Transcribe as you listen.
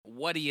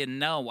what do you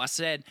know? I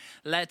said,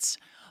 let's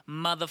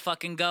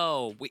motherfucking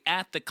go. We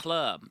at the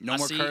club. No I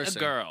more see cursing. a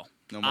girl.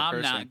 No more I'm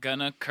cursing. not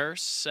gonna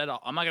curse at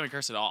all. I'm not gonna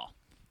curse at all.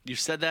 You've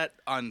said that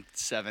on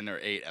 7 or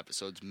 8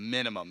 episodes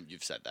minimum.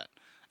 You've said that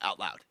out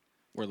loud.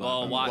 We're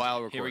Well, live. watch. While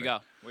Here we recording. go.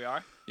 We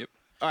are? Yep.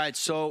 All right,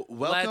 so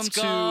welcome Let's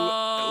to go.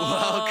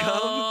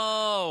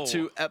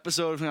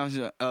 episode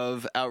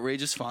of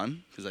Outrageous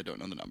Fun, because I don't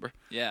know the number.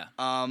 Yeah.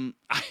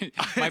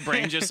 My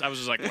brain I was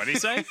just like, what did he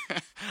say?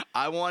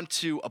 I want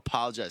to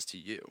apologize to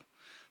you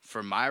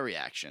for my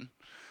reaction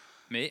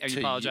Me? Are you to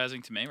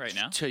apologizing to me right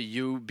now? to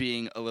you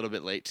being a little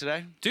bit late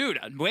today. Dude,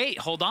 wait,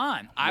 hold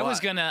on. I was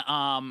What?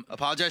 gonna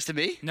Apologize to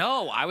me?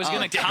 no, I was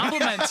gonna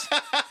compliment.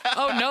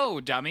 Oh no,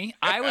 dummy!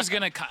 I was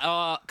gonna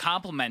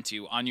compliment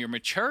you on your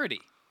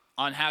maturity,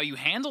 on how you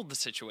handled the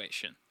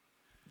situation.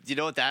 You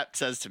know what that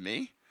says to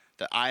me?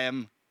 That I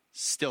am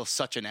still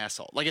such an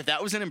asshole. Like, if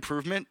that was an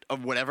improvement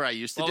of whatever I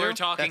used to Well, do, we're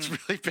talking that's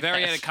really bad.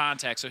 very out of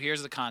context. So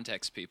here's the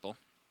context, people.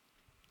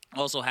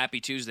 Also, happy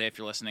Tuesday if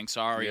you're listening.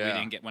 Sorry we Yeah.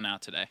 didn't get one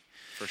out today,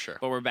 For sure.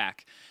 but we're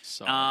back.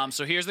 Sorry.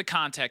 So here's the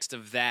context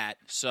of that.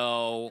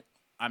 So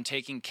I'm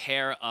taking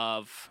care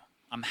of.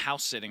 I'm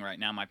house sitting right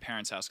now, at my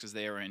parents' house, because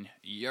they are in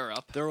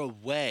Europe. They're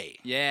away.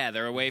 Yeah,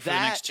 they're away for the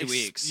next 2 is-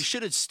 weeks. You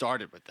should have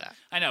started with that.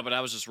 I know, but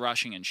I was just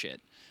rushing and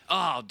shit.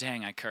 Oh,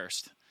 dang, I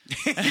cursed.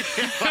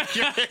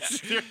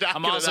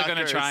 I'm also going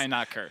to try and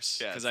not curse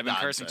Yeah, because it's I've been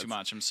cursing nonsense. too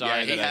much. I'm sorry.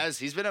 Yeah, he that has.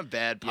 He's been a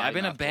bad potty I've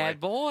been a mouth bad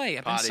boy. I've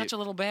been Potty- such a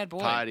little bad boy.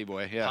 Potty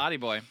boy, yeah. Potty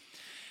boy.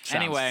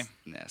 Sounds Anyway.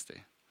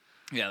 nasty.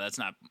 Yeah, that's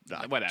not,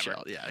 Nah, whatever.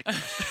 chill, yeah.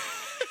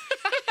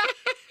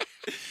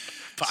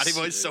 Potty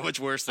boy's so much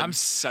worse than I'm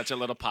such a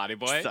little potty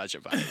boy. such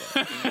a potty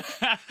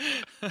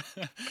boy.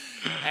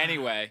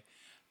 Anyway,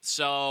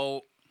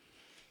 so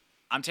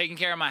I'm taking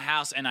care of my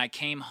house, and I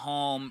came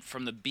home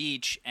from the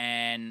beach,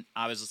 and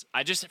I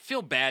just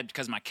feel bad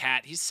because my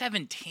cat, he's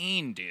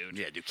 17, dude.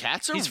 Yeah, dude,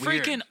 cats are He's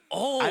weird. freaking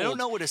old. I don't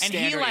know what a And he,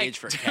 standard like, age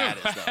for a cat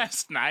is, though.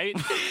 Last night,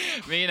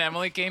 me and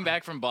Emily came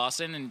back from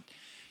Boston, and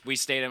we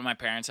stayed at my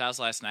parents' house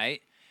last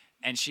night,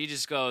 and she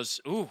just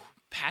goes, "Ooh,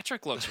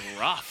 Patrick looks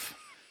rough."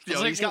 I was Yo,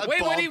 like, he's got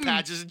 "Wait, what bald do you-"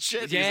 patches and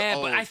shit. Yeah,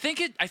 he's but old.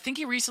 I think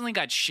he recently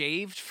got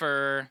shaved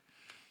for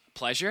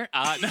pleasure.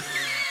 No.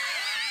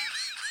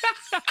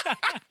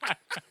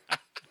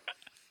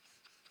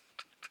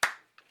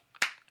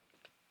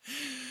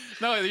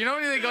 No, you know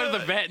when they go to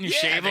the vet and you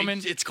shave them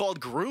and it's called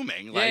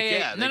grooming. yeah, Like,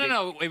 yeah. they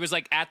No. It was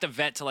like at the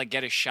vet to like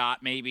get a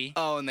shot, maybe.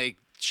 Oh, and they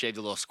shaved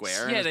a little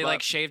square. in Yeah, his they butt?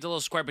 like shaved a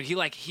little square, but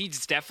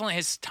he's definitely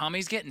his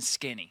tummy's getting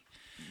skinny.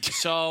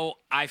 So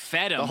I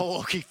fed him. The whole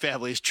Oki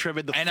family is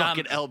trimming the And,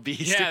 fucking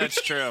LBs. Yeah, dude.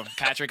 that's true.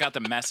 Patrick got the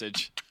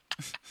message.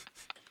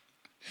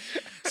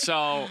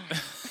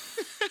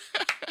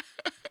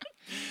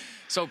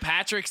 So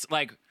Patrick's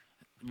like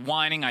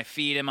whining. I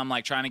feed him. I'm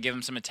like trying to give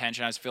him some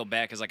attention. I just feel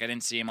bad because like I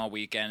didn't see him all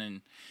weekend,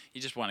 and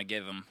you just want to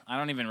give him. I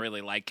don't even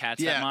really like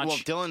cats that much. Well,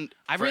 Dylan,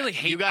 I really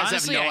hate. You guys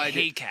honestly, have no I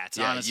idea. hate cats.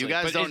 Yeah, honestly, you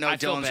guys but don't know I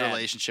feel Dylan's bad.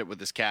 relationship with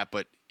this cat,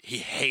 but he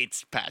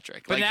hates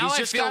Patrick. But Like, now he's I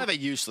just feel- kind of a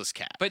useless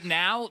cat. But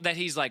now that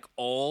he's like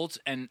old,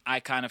 and I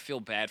kind of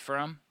feel bad for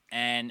him.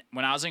 And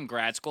when I was in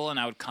grad school and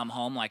I would come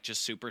home like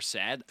just super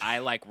sad, I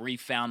like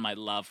refound my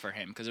love for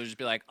him because it would just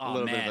be like, oh a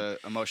little man, bit of an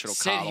emotional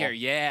sit coddle. here,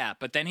 yeah.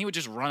 But then he would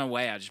just run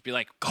away. I'd just be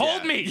like,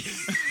 hold Yeah. me.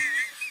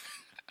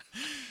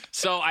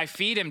 So I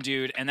feed him,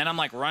 dude, and then I'm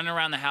like running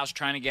around the house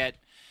trying to get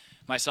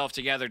myself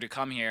together to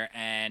come here,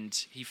 and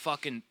he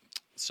throws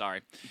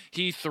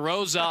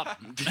up.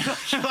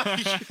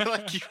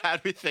 Like you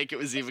had me think it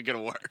was even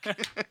gonna work.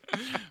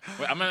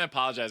 Wait, I'm gonna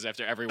apologize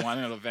after every one,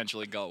 and it'll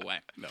eventually go away.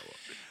 No.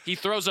 He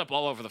throws up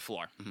all over the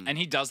floor, and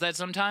he does that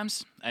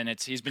sometimes. And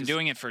he's been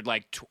doing it for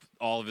like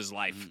all of his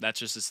life. That's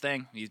just his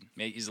thing.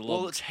 He's a little.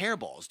 Well, it's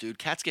hairballs, dude.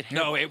 Cats get hairballs.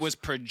 No, it was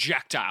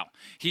projectile.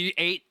 He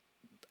ate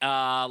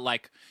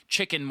like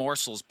chicken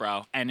morsels,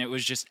 bro, and it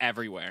was just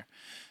everywhere.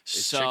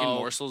 Is So chicken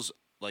morsels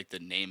like the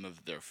name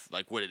of their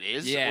like what it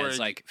is? yeah, Or it's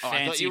like I thought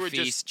fancy you were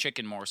feast just-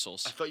 chicken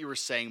morsels. I thought you were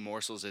saying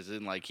morsels as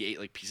in like he ate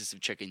like pieces of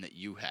chicken that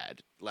you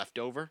had left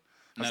over.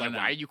 I was No, like, no,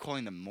 why no. are you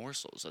calling them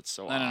morsels? That's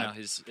so No, odd. no.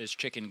 His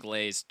chicken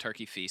glazed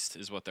turkey feast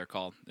is what they're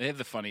called. They have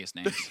the funniest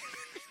names.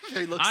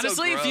 They look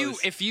Honestly, so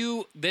gross. if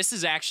you this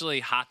is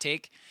actually hot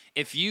take.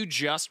 If you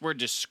just were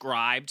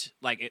described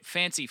like at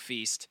fancy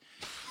feast,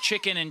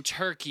 chicken and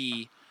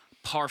turkey,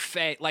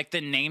 parfait, like the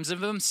names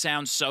of them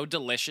sound so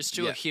delicious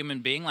to Yeah. a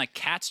human being. Like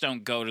cats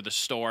don't go to the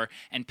store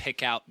and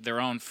pick out their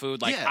own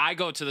food. Like Yeah. I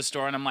go to the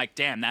store and I'm like,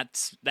 damn,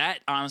 that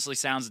honestly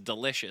sounds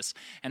delicious,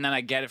 and then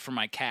I get it for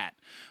my cat.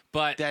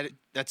 But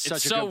That's It's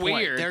such a so good point.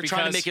 weird They're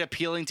trying to because- make it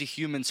appealing to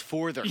humans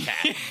for their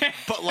cat.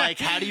 But like,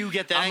 how do you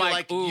get that? I'm angle?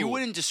 like, you ooh.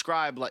 wouldn't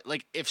describe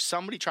like if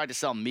somebody tried to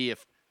sell me a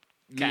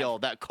meal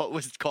that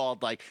was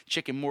called like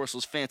chicken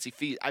morsels fancy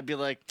feast, I'd be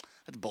like,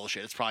 that's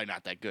bullshit. It's probably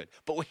not that good.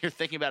 But when you're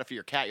thinking about it for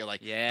your cat, you're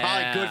like,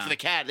 probably good for the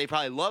cat. They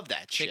probably love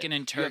that chicken shit.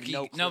 and You have turkey.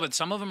 no No, clue. but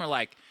some of them are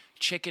like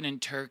chicken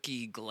and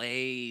turkey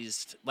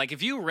glazed. Like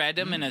if you read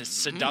them in a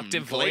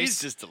seductive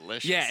glazed voice, is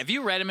delicious. yeah. If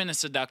you read them in a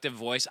seductive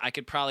voice, I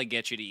could probably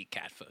get you to eat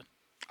cat food.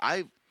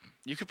 I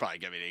You could probably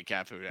get me to eat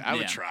cat food. I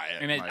would try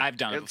it. I mean, I've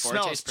done it before.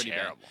 It tastes pretty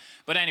terrible. Bad.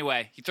 But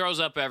anyway, he throws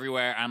up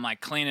everywhere. I'm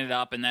like cleaning it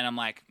up, and then I'm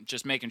like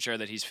just making sure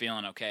that he's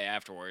feeling okay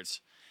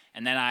afterwards.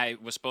 And then I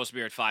was supposed to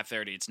be here at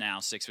 5:30. It's now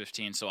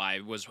 6:15, so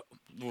I was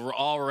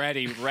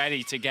already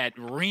ready to get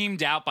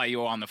reamed out by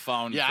you on the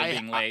phone for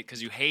being late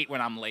because you hate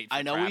when I'm late.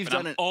 I know crap,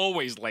 I'm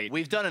always late.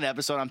 We've done an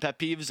episode on pet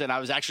peeves, and I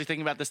was actually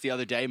thinking about this the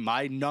other day.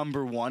 My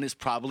number one is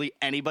probably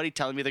anybody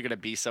telling me they're going to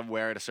be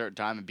somewhere at a certain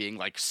time and being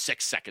like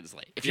 6 seconds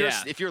late.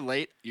 If you're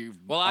late, you're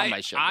on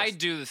my shit list. I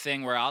do the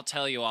thing where I'll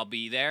tell you I'll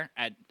be there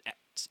at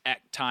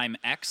time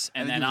X,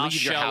 and then I'll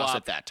show up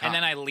at that time. and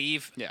then I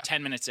leave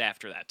 10 minutes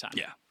after that time.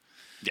 Yeah.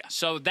 Yeah.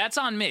 So that's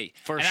on me.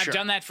 And I've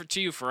done that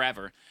to you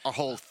forever. Our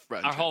whole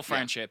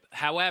friendship. Yeah.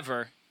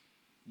 However,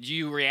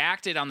 you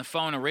reacted on the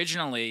phone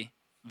originally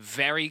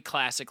very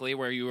classically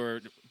where you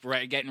were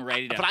getting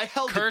ready to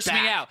curse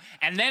me out.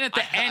 And then at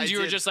the end, you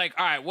were just like,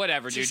 all right,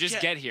 whatever, dude. Just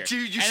get here.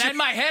 Dude, and in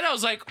my head, I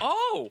was like,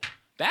 oh,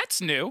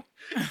 that's new.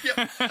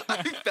 Yeah,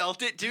 I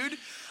felt it, dude.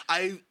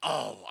 I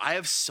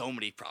have so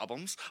many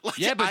problems. Like,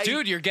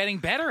 dude, you're getting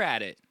better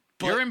at it.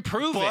 You're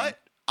improving. But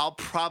I'll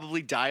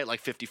probably die at like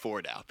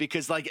 54 now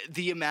because like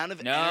the amount of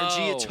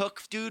energy it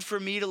took, dude, for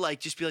me to like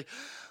just be like,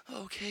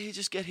 okay,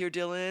 just get here,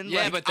 Dylan.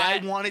 Yeah, like, but I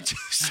wanted to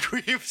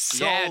scream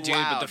so loud. Yeah, dude,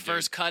 but the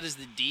first cut is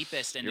the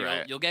deepest, and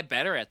you'll get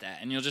better at that,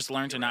 and you'll just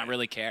learn to not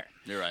really care.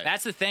 You're right.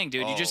 That's the thing,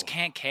 dude. You just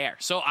can't care.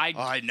 So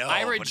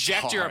I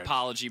reject your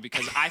apology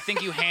because I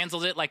think you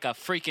handled it like a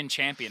freaking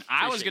champion.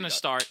 I was going to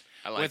start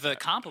with a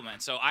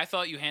compliment. So I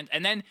thought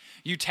and then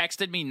you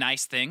texted me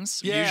nice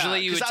things. Yeah, usually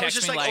you would text I was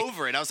just me like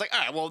over it. I was like, all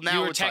right, well now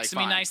you were texting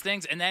me nice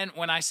things, and then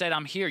when I said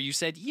I'm here, you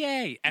said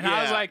yay, and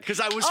I was like, because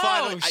I was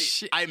fine.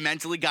 I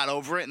mentally got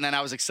over it, and then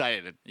I was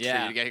excited for you to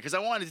get here because I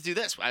wanted to do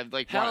this. I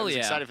was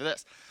excited for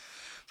this.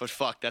 But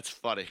fuck, that's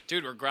funny,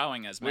 dude. We're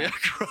growing as men.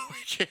 We're growing.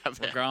 Yeah,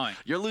 we're growing.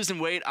 You're losing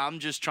weight. I'm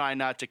just trying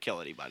not to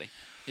kill anybody.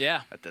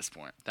 Yeah, at this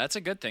point, that's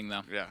a good thing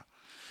though. Yeah.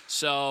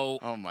 So,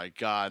 oh my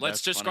God,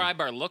 let's describe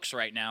our looks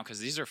right now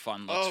because these are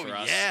fun looks for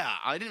us. Yeah,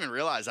 I didn't even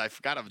realize. I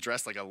forgot I'm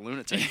dressed like a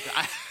lunatic.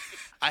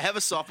 I have a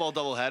softball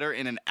doubleheader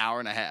in an hour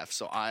and a half,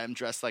 so I am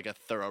dressed like a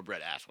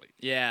thoroughbred athlete.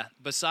 Yeah,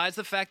 besides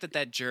the fact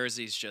that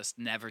jersey's just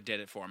never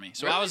did it for me.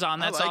 So really? I was on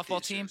that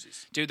softball team.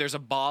 Jerseys. Dude, there's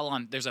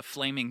a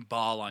flaming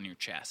ball on your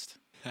chest.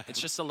 It's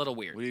just a little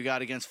weird. What do you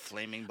got against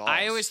flaming balls?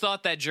 I always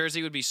thought that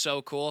jersey would be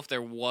so cool if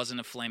there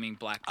wasn't a flaming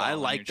black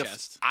ball on your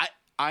chest.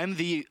 I'm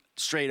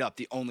straight up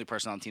the only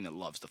person on the team that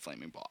loves the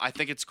flaming ball. I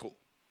think it's cool.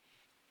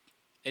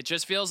 It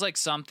just feels like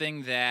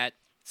something that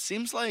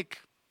seems like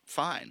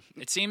fine.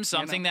 It seems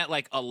something that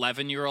like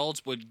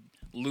 11-year-olds would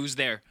lose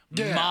their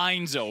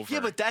minds over. Yeah,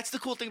 but that's the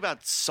cool thing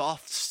about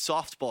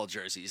softball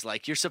jerseys.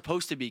 Like you're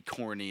supposed to be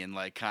corny and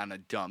like kind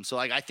of dumb. So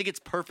like I think it's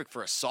perfect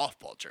for a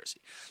softball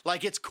jersey.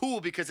 Like it's cool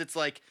because it's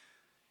like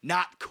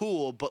not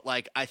cool, but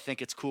like I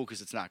think it's cool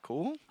because it's not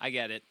cool. I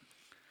get it.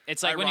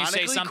 It's like when you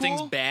say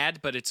something's bad,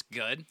 but it's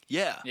good.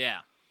 Yeah. Yeah.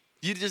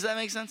 Does that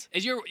make sense?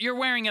 You're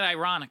wearing it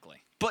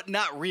ironically, but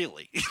not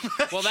really.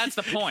 Well, that's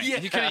the point. Yeah.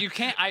 You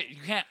can't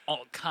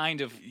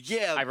kind of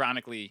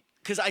ironically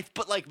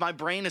but like my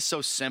brain is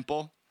so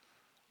simple.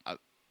 All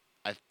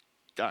right,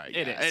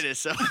 it is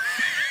so.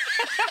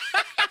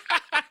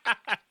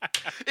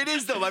 It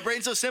is though. My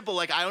brain's so simple.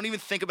 Like I don't even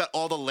think about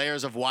all the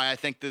layers of why I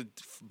think the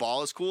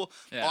ball is cool.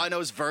 Yeah. All I know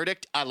is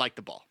verdict. I like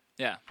the ball.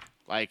 Yeah.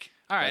 Like.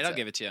 All right, I'll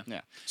give it to you. Yeah.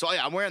 So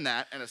yeah, I'm wearing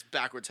that and it's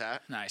backwards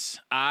hat. Nice.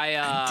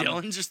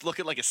 Dylan's just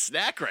looking like a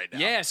snack right now.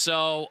 Yeah.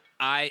 So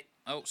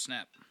oh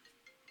snap.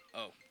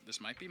 Oh, this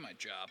might be my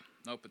job.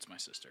 Nope, it's my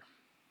sister.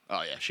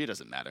 Oh yeah, she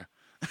doesn't matter.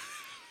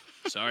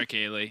 Sorry,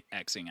 Kaylee.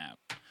 Xing out.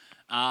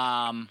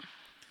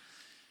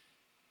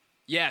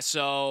 Yeah.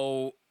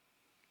 So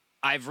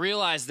I've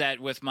realized that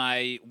with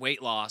my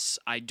weight loss,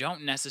 I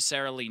don't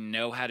necessarily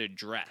know how to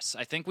dress.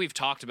 I think we've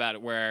talked about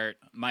it where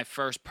my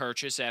first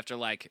purchase after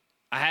like.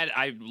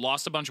 I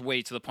lost a bunch of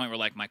weight to the point where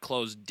like my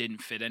clothes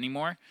didn't fit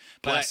anymore.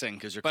 Blessing,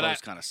 because your clothes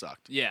kind of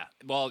sucked. Yeah.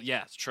 Well,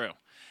 yeah, it's true.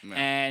 Yeah.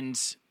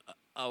 And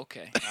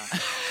okay.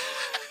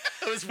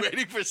 I was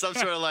waiting for some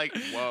sort of like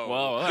whoa.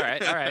 All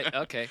right,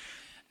 okay.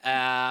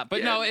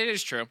 But no, it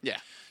is true. Yeah.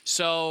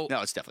 So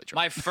no, it's definitely true.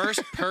 My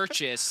first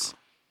purchase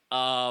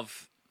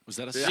of was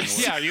that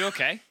a yeah? Are you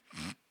okay?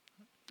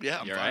 Yeah,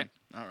 I'm You're fine.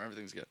 Right? Oh,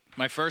 everything's good.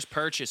 My first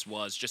purchase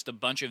was just a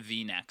bunch of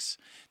V-necks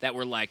that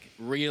were like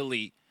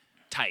really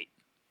tight.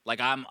 Like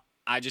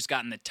I just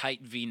got in the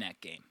tight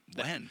V-neck game.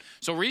 When?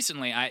 So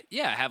recently, I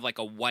have like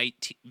a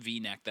white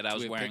V-neck that I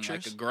was wearing,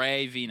 like a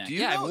gray V-neck.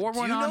 I wore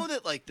one on. Do you know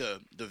that like the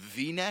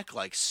V-neck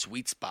like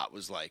sweet spot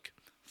was like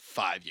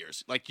 5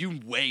 years? Like you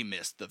way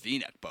missed the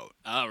V-neck boat.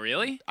 Oh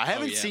really? I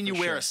haven't seen you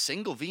wear a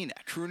single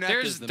V-neck. Crew neck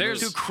is the move.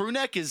 Dude, crew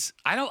neck is.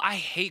 I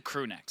hate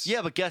crew necks.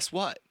 Yeah, but guess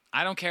what?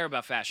 I don't care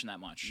about fashion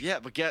that much. Yeah,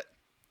 but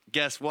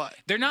guess what?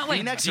 They're not like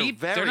V-necks deep.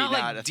 They're not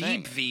like deep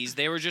thing. V's.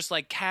 They were just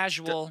like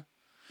casual.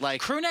 Like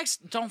crew necks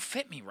don't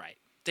fit me right.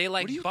 They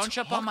like bunch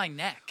up on my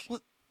neck. Well,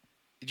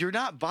 you're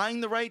not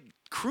buying the right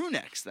crew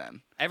necks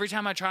then. Every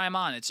time I try them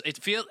on,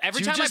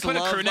 every time I put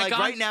a crew neck on.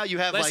 Right now you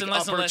have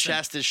upper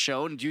chest is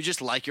shown. Do you just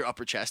like your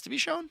upper chest to be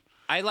shown?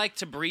 I like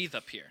to breathe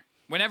up here.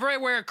 Whenever I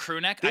wear a crew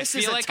neck, This I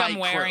is feel a like tight I'm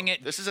wearing crew.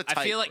 it. This is a I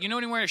tight feel like crew. you know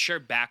when you wear a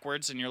shirt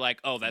backwards and you're like,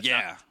 oh, that's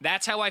Yeah. not.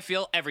 That's how I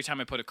feel every time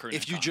I put a crew neck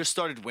If you on. just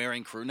started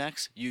wearing crew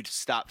necks, you'd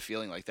stop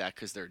feeling like that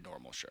because they're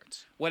normal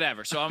shirts.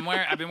 Whatever. So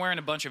I've been wearing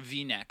a bunch of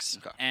V-necks,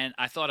 Okay. and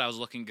I thought I was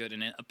looking good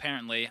in it.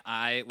 Apparently,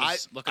 I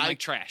was looking like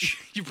trash.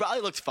 You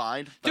probably looked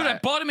fine. Dude, but I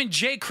bought him in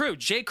J. Crew.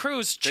 J.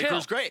 Crew's chill. J.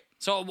 Crew's great.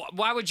 So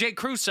why would J.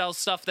 Crew sell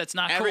stuff that's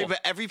not cool? But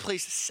every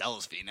place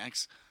sells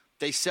V-necks.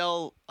 They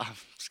sell. I'm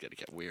just gonna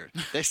get weird.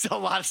 They sell a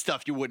lot of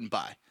stuff you wouldn't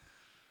buy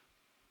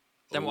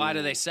Then why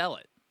do they sell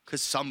it?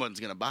 because someone's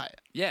gonna buy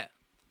it. Yeah,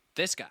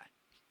 this guy.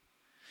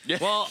 Yeah.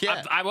 Well,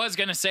 yeah. I was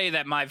gonna say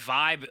that my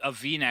vibe of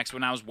V-necks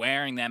when I was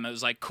wearing them, it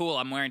was like, cool,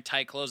 I'm wearing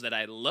tight clothes that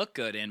I look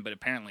good in, but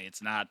apparently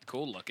it's not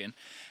cool looking.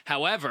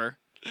 However,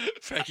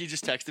 Frankie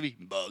just texted me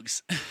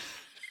bugs.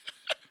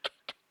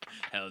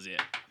 hells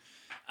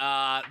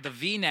yeah. The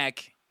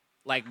V-neck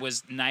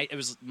was night. It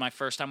was my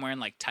first time wearing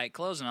like tight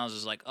clothes, and I was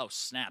just like, oh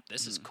snap,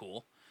 this is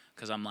cool.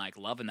 Because I'm like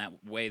loving that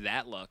way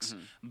that looks.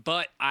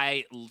 But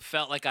I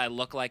felt like I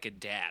looked like a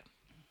dad.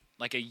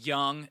 Like a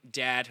young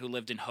dad who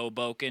lived in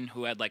Hoboken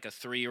who had like a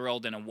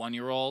 3-year-old and a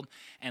 1-year-old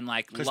and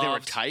like Because loved... they were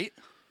tight.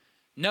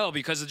 No,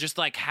 because of just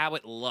like how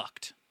it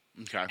looked.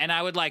 Okay. And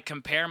I would like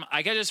compare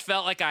like I just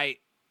felt like I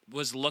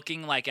was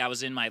looking like I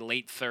was in my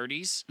late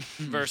 30s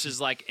versus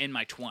like in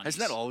my 20s.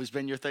 Hasn't that always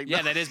been your thing? Yeah,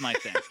 though? that is my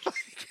thing.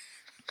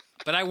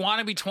 But I want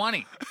to be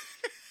 20.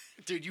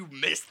 Dude, you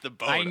missed the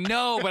boat. I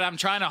know, but I'm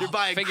trying to You're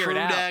buying figure crew it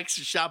out. necks,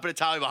 shopping at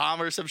Tommy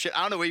Bahama or some shit.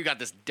 I don't know where you got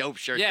this dope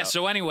shirt. Yeah, though.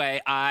 so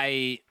anyway,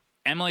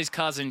 Emily's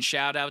cousin,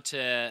 shout out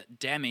to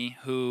Demi,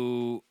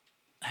 who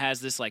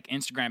has this like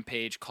Instagram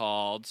page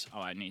called,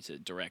 I need to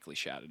directly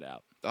shout it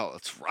out. Oh,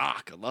 let's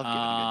rock. I love giving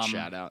a good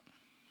shout out.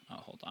 Oh,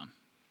 hold on.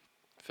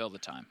 Fill the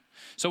time.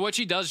 So what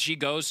she does, she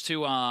goes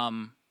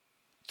to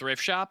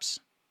thrift shops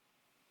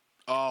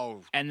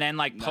Oh, and then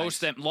like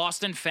post them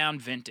Lost and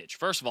Found Vintage.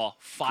 First of all,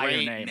 fire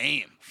great name.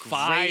 name.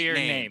 Fire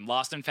Great name.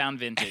 Lost and Found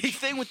Vintage.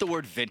 Anything with the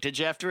word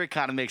vintage after it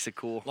kind of makes it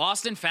cool.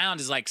 Lost and Found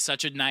is like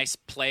such a nice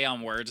play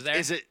on words there.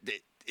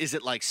 Is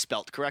it like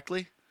spelt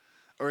correctly?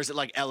 Or is it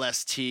like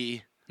LST?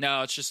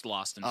 No, it's just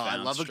Lost and Oh,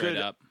 Found. I love a straight good.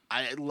 up.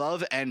 I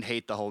love and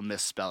hate the whole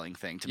misspelling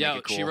thing to make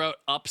it cool. She wrote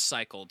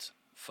upcycled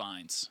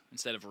finds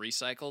instead of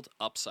recycled,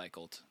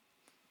 upcycled.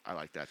 I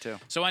like that too.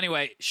 So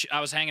anyway, I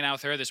was hanging out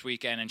with her this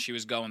weekend, and she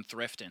was going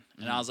thrifting.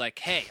 And I was like,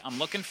 hey, I'm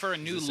looking for a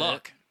new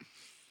look.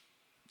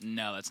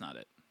 No, that's not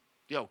it.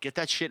 Yo, get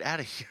that shit out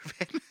of here,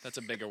 man. That's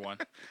a bigger one.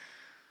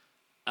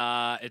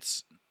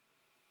 It's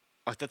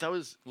I thought that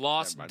was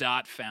Lost Never mind.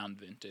 dot Found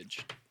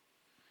Vintage.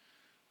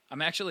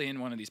 I'm actually in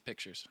one of these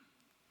pictures.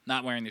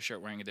 Not wearing the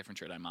shirt, wearing a different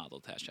shirt. I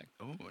modeled. Hashtag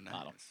Oh, nice.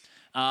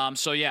 model.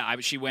 So yeah,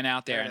 she went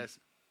out there, There it and is.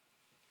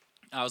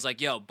 I was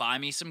like, yo, buy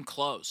me some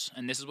clothes.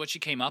 And this is what she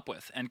came up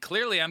with. And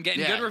clearly I'm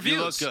getting Yeah, good reviews.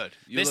 you look good.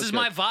 You This look is good.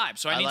 my vibe.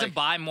 So I need to like-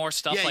 buy more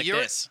stuff like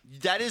this.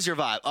 That is your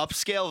vibe.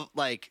 Upscale,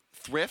 like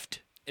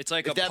thrift. It's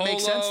like If a that polo.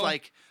 makes sense,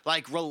 like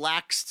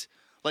relaxed,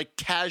 like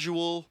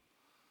casual.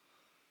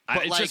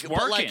 But it's like, just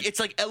but like working. it's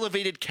like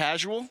elevated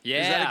casual.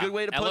 Yeah. Is that a good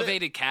way to put it?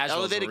 Elevated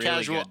casual is a Elevated really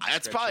casual. good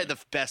That's probably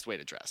description. the best way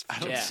to dress. I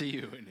don't Yeah. see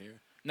you in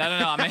here. No.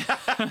 I mean,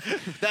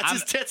 That's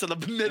his tits on the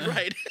mid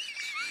right.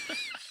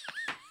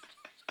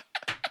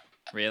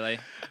 really?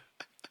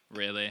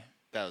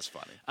 That was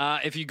funny.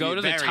 If you go You're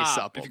to the very top,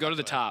 supple, if you go to by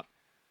the the way. top,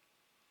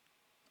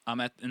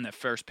 I'm in the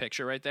first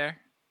picture right there.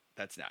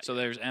 That's not. So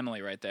there's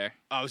Emily right there.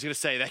 I was gonna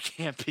say that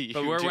can't be.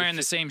 But you, we're dude. wearing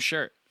the same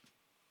shirt.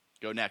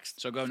 Go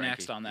next. So go Frankie.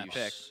 next on that You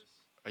pic.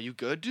 Are you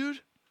good, dude?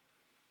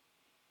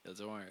 Yeah,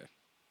 don't worry.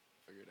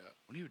 Figure it out.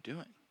 What are you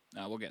doing?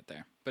 No, we'll get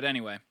there. But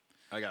anyway,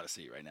 I gotta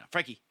see you right now.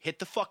 Frankie, hit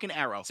the fucking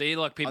arrow. see,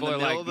 look, people the are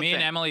middle like, of the me and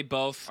thing. Emily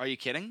both. Are you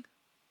kidding?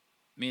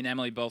 Me and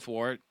Emily both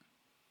wore it.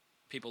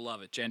 People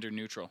love it. Gender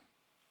neutral.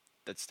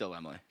 That's still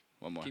Emily.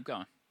 One more. Keep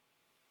going.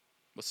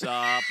 What's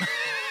up?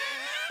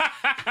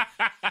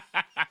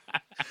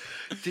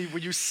 Dude, were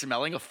you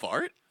smelling a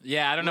fart?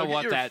 Yeah, I don't know Look at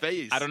what your that.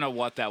 face. I don't know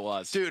what that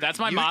was. Dude, that's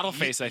my you- model you-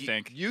 face. I you-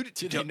 think. You,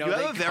 Do you, they know you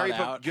they have a very, cut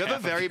out you have a half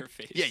of very, your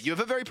face? yeah, you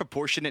have a very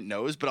proportionate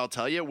nose. But I'll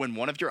tell you, when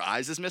one of your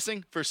eyes is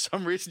missing, for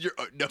some reason your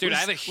nose Dude, I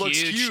have a looks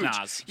huge huge.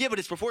 schnoz. Yeah, but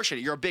it's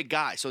proportionate. You're a big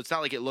guy, so it's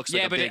not like it looks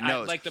like yeah, a but big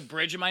nose. like the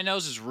bridge of my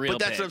nose is real but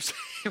that's big. what I'm saying.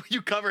 When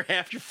you cover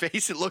half your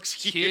face, it looks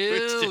huge.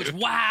 Huge. Dude.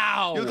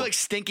 Wow. You look like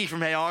Stinky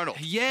from Hey Arnold.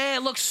 Yeah,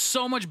 it looks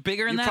so much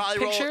bigger in You that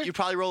probably picture. roll. You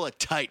probably roll a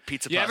tight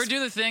pizza. You puff- ever do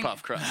the thing?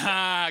 Puff crust.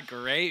 Ah,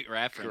 great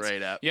reference.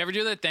 Great app. You ever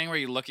do that thing where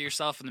you look at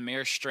yourself in the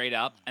mirror straight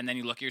up, and then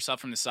you look at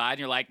yourself from the side, and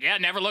you're like, "Yeah,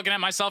 never looking at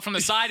myself from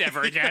the side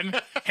ever again."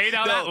 Hate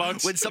how that No,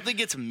 looks. when something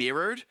gets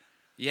mirrored,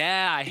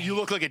 Yeah, you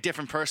look like a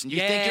different person. You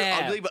think you're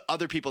Yeah. ugly, but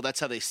other people, that's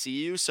how they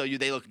see you. So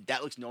that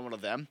looks normal to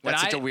them. When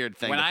That's I- such a weird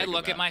thing. When to I think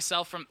look at about.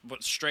 myself from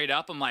straight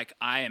up, I'm like,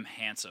 I am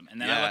handsome, and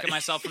then I Yeah. look at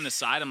myself from the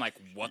side, I'm like,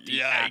 what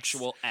the Yikes.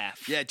 actual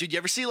f? Yeah, dude, you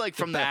ever see like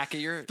from the back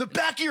of your- the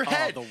back of your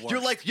head? the You're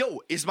worst. like,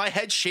 yo, is my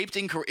head shaped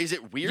incorrect? Is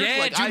it weird? Yeah,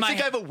 like dude, I my think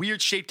he- I have a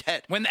weird shaped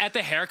head. When at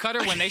the hair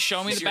cutter, when they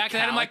show me the your back of the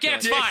head, I'm like, yeah,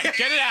 it's calico. fine,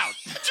 get it out.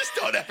 Just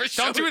don't ever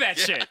show Don't do me. that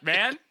Yeah. shit,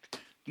 man.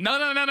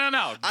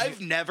 No. I've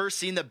never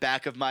seen the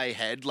back of my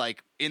head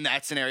like in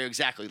that scenario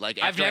exactly. Like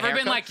I've after a never been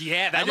haircut, like,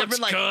 yeah, that I've never looks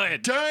been like,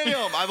 good.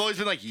 Damn. I've always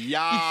been like,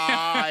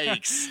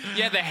 yikes.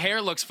 Yeah, the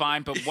hair looks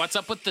fine, but what's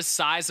up with the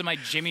size of my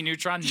Jimmy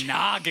Neutron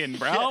noggin,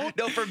 bro?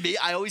 No, for me,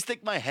 I always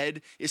think my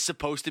head is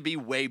supposed to be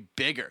way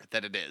bigger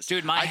than it is.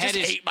 Dude, my I head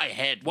just is. hate my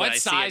head. when What I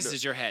see size it.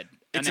 is your head?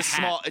 It's And a hat?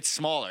 small. It's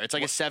smaller. It's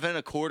like a 7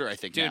 1/4, I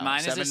think. Dude, now. mine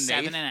is a 7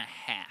 7 1/8. and a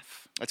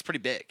half. That's pretty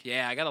big.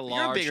 Yeah, I got a You're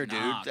large a bigger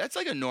knob. dude. That's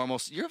like a normal.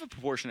 You have a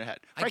proportionate head.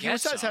 I Frankie, what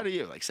guess size so. head are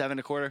you? Like 7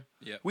 1/4.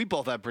 Yep. We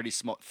both have pretty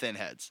small, thin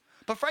heads.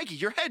 But Frankie,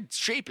 your head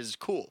shape is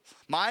cool.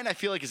 Mine, I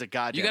feel like, is a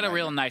goddamn. You got a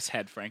real nightmare. nice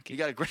head, Frankie. You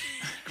got a great,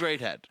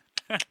 great head.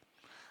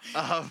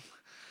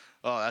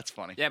 Oh, that's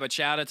funny. Yeah, but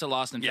shout out to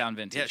Lost and Found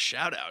Vintage. Yeah,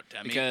 shout out,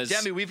 Demi. Because-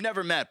 Demi, we've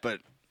never met, but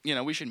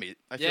we should meet.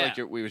 I feel Yeah.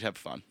 like we would have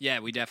fun. Yeah,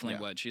 we definitely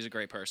Yeah. would. She's a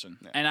great person.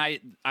 Yeah.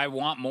 And I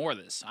want more of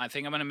this. I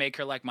think I'm going to make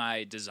her like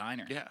my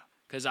designer. Yeah.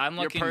 Because I'm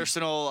Your looking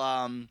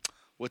personal,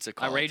 what's it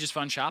called? outrageous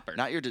fun shopper.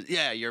 Not your.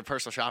 Your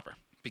personal shopper.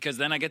 Because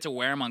then I get to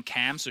wear them on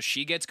cam so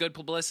she gets good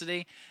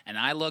publicity and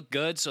I look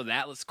good, so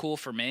that looks cool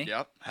for me.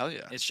 Yep. Hell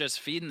yeah. It's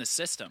just feeding the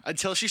system.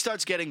 Until she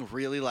starts getting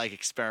really like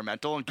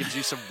experimental and gives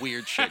you some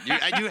weird shit. You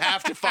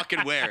have to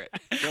fucking wear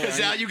it. Because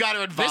now you got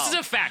to involve. This is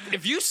a fact.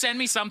 If you send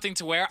me something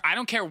to wear, I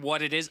don't care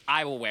what it is,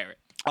 I will wear it.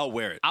 I'll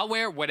wear it. I'll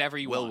wear whatever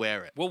you We'll want.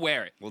 wear it. We'll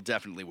wear it. We'll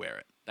definitely wear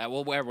it. That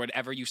we'll wear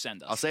whatever you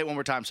send us. I'll say it one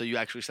more time so you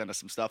actually send us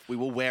some stuff. We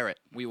will wear it.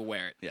 We will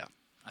wear it. Yeah.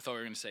 I thought we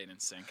were going to say it in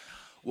sync.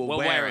 We'll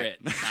wear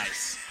it.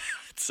 Nice.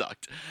 It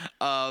sucked.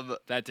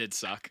 That did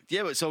suck.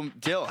 Yeah, but so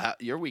Dill,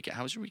 your weekend.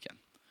 How was your weekend?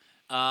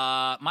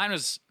 Mine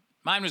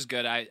was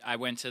good. I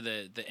went to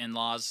the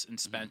in-laws and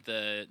spent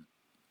the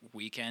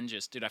weekend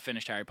I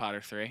finished Harry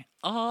Potter 3.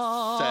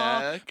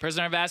 Oh, Sick.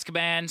 Prisoner of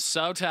Azkaban,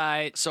 so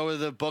tight. So are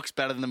the books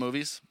better than the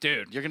movies?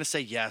 Dude. You're gonna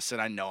say yes,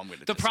 and I know I'm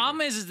gonna. The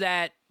problem is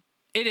that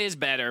it is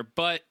better,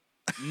 but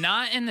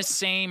not in the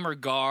same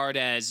regard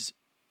as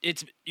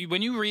it's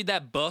when you read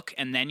that book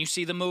and then you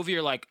see the movie,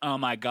 you're like, oh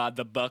my god,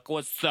 the book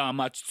was so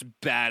much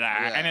better,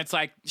 and it's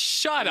like,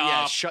 shut up,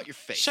 Yeah, shut your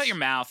face. shut your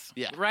mouth,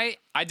 Yeah. right?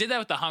 I did that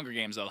with the Hunger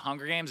Games though. The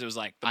Hunger Games, it was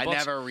like the I books,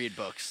 never read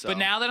books. So. but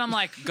now that I'm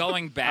like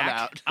going back,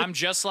 out. I'm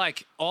just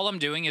like all I'm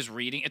doing is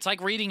reading. It's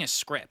like reading a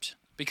script.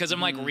 Because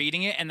I'm like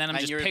reading it and then I'm and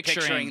just you're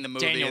picturing the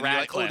movie, Daniel and you're like,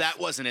 Radcliffe. oh, that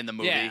wasn't in the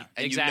movie, Yeah,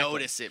 and exactly. you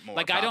notice it more.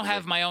 Like I don't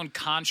have probably. my own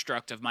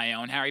construct of my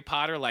own Harry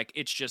Potter. Like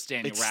it's just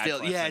Daniel It's Radcliffe.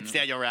 still, yeah, and- it's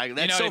Daniel Radcliffe.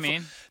 That's You know so what I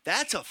mean?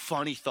 That's a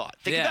funny thought.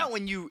 Think Yeah. about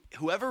when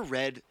whoever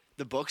read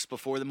the books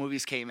before the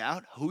movies came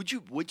out.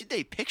 What did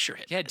they picture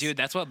it? Yeah, as? dude,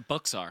 that's what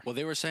books are. Well,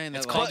 they were saying that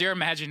It's like, called your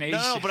imagination.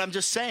 No, but I'm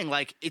just saying,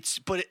 like,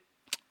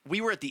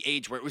 we were at the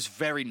age where it was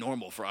very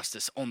normal for us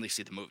to only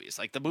see the movies.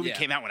 Like, the movie Yeah.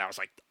 came out when I was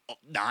like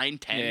 9,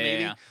 10, Yeah,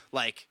 maybe. yeah.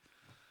 Like,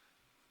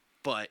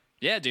 but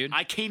yeah, dude.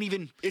 I can't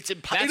even. It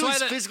That's was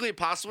why physically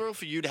impossible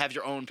for you to have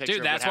your own picture.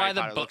 Dude, that's of what why Harry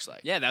the Potter book looks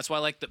like. Yeah, that's why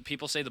like the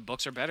people say the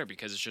books are better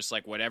because it's just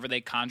like whatever they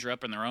conjure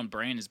up in their own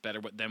brain is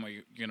better than what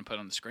you're gonna put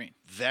on the screen.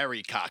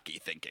 Very cocky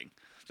thinking.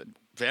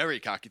 Very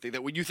cocky thing.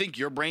 That when you think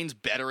your brain's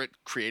better at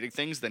creating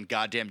things than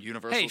goddamn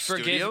Universal Hey,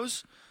 forgive-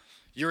 Studios,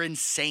 you're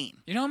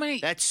insane. You know how many?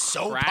 That's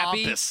so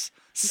crappy- pompous.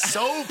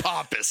 So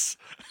pompous.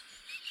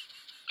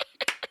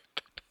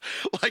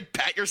 Like,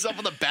 pat yourself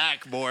on the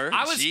back more.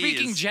 I was Jeez.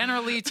 speaking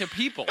generally to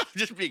people.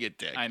 Just being a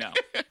dick. I know.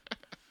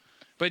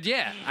 But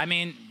yeah, I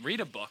mean, read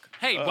a book.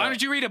 Hey, why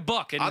don't you read a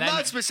book? And I'm then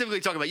not specifically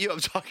talking about you. I'm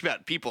talking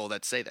about people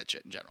that say that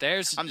shit in general.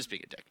 I'm just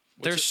being a dick.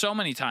 There's so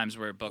many times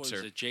where what books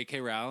was are. it, J.K.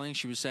 Rowling?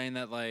 She was saying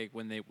that like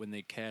when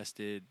they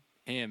casted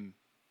him,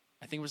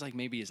 I think it was like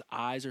maybe his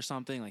eyes or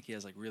something. Like he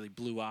has like really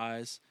blue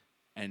eyes,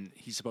 and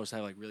he's supposed to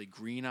have like really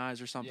green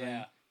eyes or something.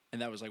 Yeah.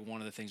 And that was like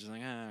one of the things. I was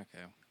like,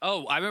 okay.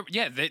 Oh, I remember.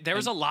 Yeah, there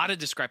was a lot of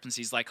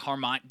discrepancies. Like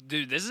Hermione.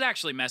 Dude, this is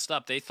actually messed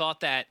up. They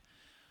thought that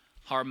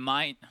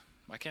Hermione.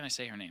 Why can't I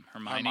say her name?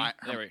 Hermione.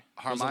 There we.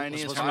 Hermione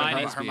is was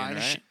Hermione. Hermione.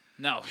 right?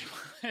 No.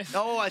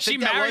 No, I She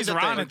think that marries was a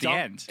Ron thing. at the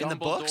end. In the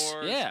books?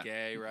 Dumbledore's Yeah.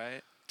 gay,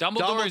 right?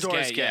 Dumbledore's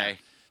Dumbledore's gay. gay. Yeah.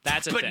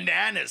 That's a thing.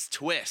 Bananas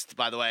twist,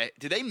 by the way.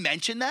 Did they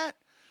mention that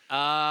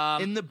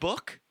in the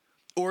book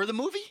or the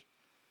movie?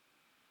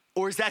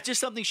 Or is that just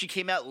something she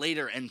came out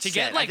later and to said?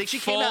 get like I think she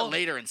full, came out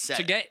later and said.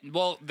 to get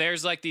well.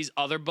 There's like these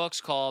other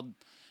books called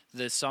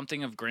the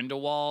something of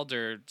Grindelwald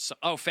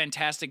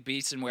Fantastic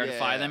Beasts and Where to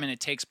Find Yeah. Them, and it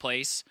takes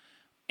place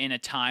in a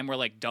time where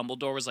like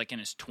Dumbledore was like in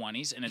his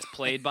 20s, and it's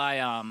played by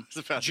about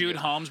to Jude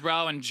get- Holmes,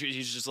 bro, and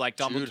he's just like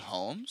Dumbledore. Jude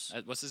Holmes?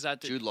 What's his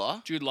that? Jude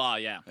Law? Jude Law,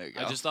 yeah. There you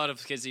I go. just thought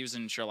of because he was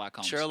in Sherlock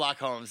Holmes. Sherlock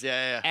Holmes,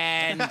 yeah.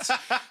 And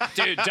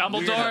dude, Weird how that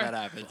Dumbledore,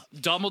 happened.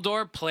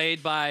 Dumbledore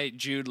played by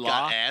Jude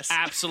Law, ass.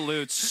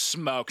 absolute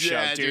smoke show,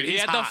 Yeah, dude. dude, He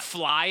he's had hot. the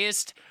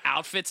flyest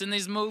outfits in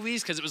these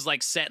movies because it was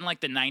like set in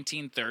like the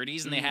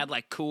 1930s, and they had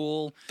like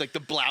cool. Like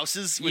the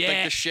blouses with like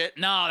Yeah. the shit.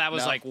 No, that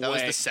was like that way.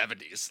 was the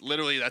 70s.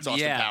 Literally, that's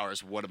Austin Yeah.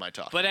 Powers. What am I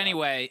talking But about?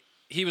 anyway,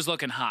 he was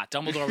looking hot.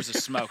 Dumbledore was a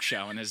smoke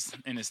show in his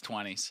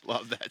 20s.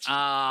 Love that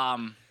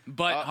shit.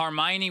 But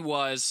Hermione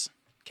was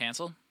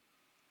canceled.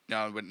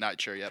 No, but not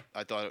sure yet.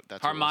 I thought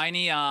that's what it was.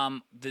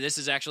 Hermione, this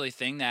is actually a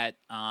thing that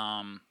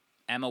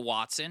Emma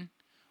Watson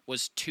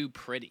was too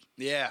pretty.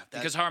 Yeah.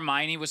 Because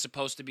Hermione was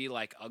supposed to be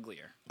like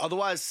uglier.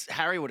 Otherwise,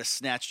 Harry would have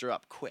snatched her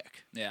up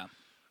quick. Yeah.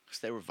 Because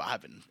they were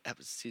vibing.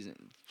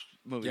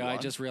 Movie Yeah, I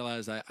one. just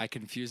realized I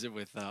confused it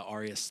with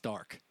Arya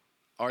Stark.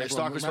 Arya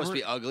Stark was supposed to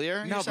be uglier.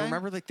 No, you're but saying?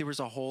 remember, like there was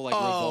a whole like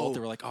revolt. They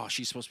were like, "Oh,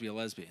 she's supposed to be a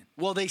lesbian."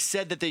 Well, they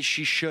said that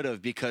she should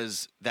have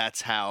because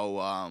that's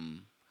how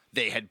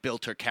they had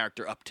built her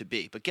character up to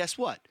be. But guess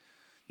what?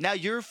 Now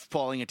you're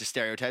falling into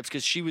stereotypes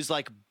because she was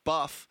like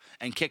buff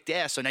and kicked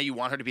ass. So now you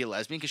want her to be a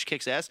lesbian because she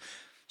kicks ass.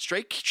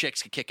 Straight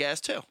chicks can kick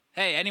ass too.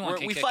 Hey, anyone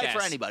can We kick fight ass.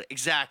 for anybody.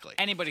 Exactly.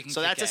 Anybody can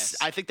So kick that's ass.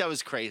 I think that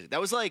was crazy. That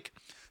was like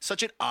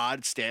such an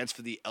odd stance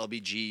for the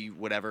LBG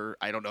whatever.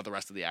 I don't know the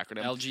rest of the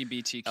acronym.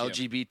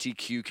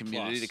 LGBTQ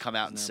community Plus. to come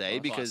out and Isn't there say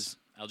a plus?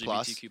 because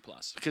LGBTQ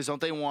plus. because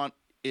don't they want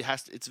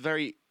it's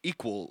very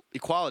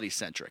equality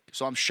centric.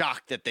 So I'm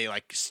shocked that they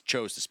like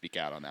chose to speak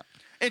out on that.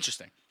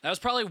 Interesting. That was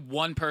probably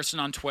one person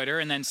on Twitter,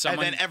 and then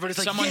everybody's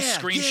like, someone yeah,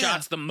 screenshots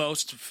yeah. the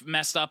most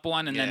messed up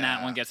one, and then that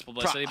Yeah. one gets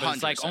publicity. But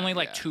it's like 100%, only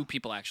like yeah. 2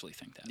 people actually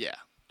think that. Yeah.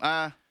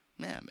 Yeah,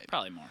 maybe.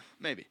 Probably more.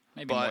 Maybe.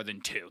 Maybe But more than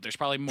 2. There's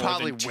probably more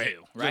probably than 2, way,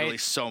 right? Literally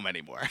so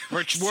many more.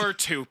 We're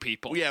 2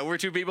 people. yeah, we're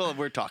 2 people and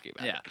we're talking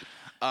about Yeah.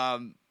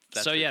 it.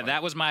 That's So pretty yeah, funny.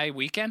 that was my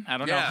weekend. I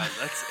don't Yeah, know.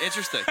 that's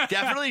interesting.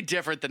 Definitely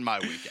different than my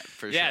weekend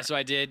for Yeah, sure. so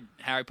I did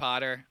Harry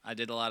Potter. I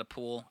did a lot of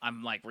pool.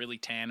 I'm like really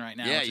tan right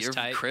now. Yeah, which is you're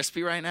tight.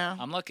 crispy right now.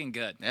 I'm looking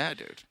good. Yeah,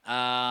 dude.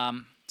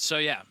 So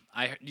yeah,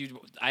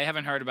 I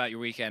haven't heard about your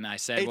weekend. I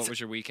said, It's- what was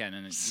your weekend?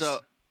 And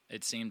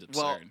it seemed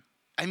absurd. Well,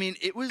 I mean,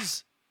 it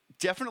was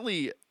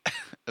definitely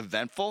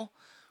eventful,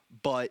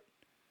 but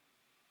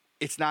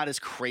it's not as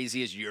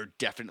crazy as you're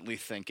definitely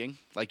thinking.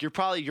 Like your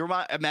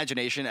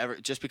imagination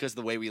just because of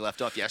the way we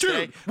left off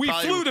yesterday. Dude, we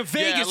probably- flew to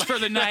Vegas yeah, like- for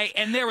the night,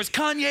 and there was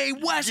Kanye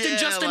West and Yeah,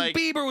 Justin like-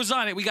 Bieber was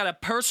on it. We got a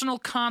personal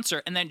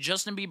concert, and then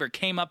Justin Bieber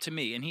came up to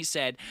me and he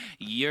said,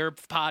 "Your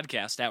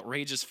podcast,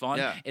 Outrageous Fun,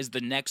 Yeah. is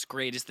the next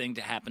greatest thing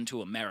to happen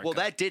to America." Well,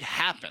 that did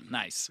happen.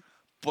 nice.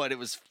 But it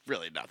was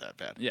really not that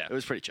bad. Yeah. It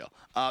was pretty chill.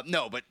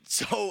 No, but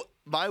so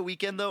my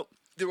weekend though,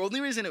 the only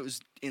reason it was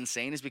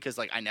insane is because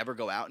like I never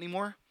go out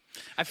anymore.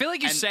 I feel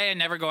like you And- say I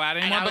never go out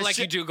And anymore, I but was like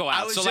you ju- do go I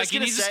out. was So just like you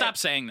gonna need to say- stop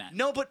saying that.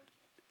 No, but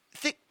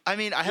I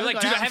mean, I You're haven't like,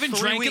 gone dude, out I haven't in 3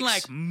 drank in weeks.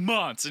 like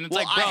months, and it's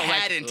Well, like, bro, I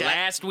like hadn't.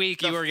 last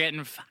week you were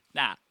getting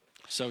nah.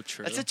 So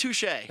true. That's a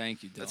touche.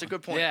 Thank you, That's a Dylan.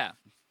 good point. Yeah.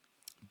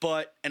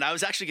 And I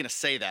was actually gonna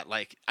say that.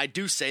 Like, I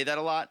do say that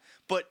a lot,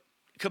 but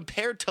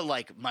compared to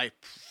like my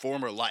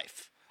former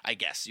life, I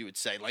guess you would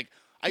say, like,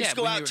 I used Yeah, to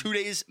go when out you were- 2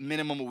 days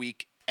minimum a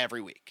week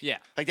every week. Yeah.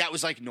 Like that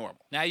was like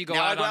normal. Now you go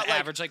Now I out on like,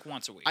 average like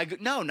once a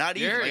week. No, not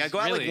even. Like, I Yours, go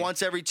out really? like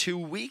once every 2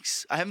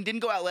 weeks. Didn't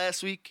go out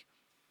last week.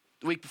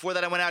 The week before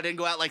that I went out. I didn't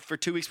go out like for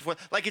 2 weeks before.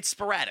 Like it's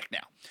sporadic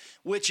now,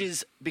 which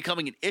is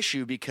becoming an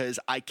issue because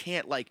I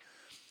can't like.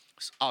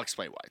 I'll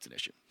explain why it's an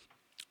issue.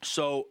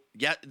 So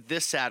yeah,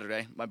 this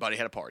Saturday my buddy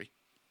had a party.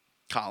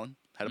 Colin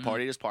had a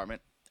party at his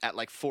apartment at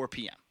like 4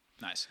 p.m.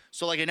 Nice.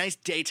 So like a nice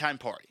daytime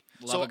party.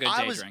 Love so a good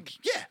I day was, drink.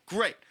 Yeah,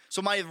 great.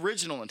 So my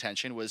original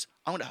intention was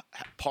I'm gonna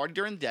party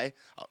during the day.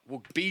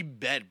 We'll be in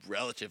bed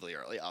relatively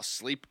early. I'll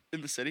sleep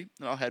in the city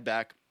and I'll head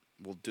back.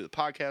 We'll do the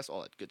podcast,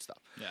 all that good stuff.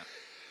 Yeah.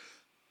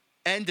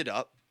 Ended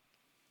up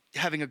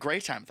having a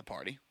great time at the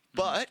party,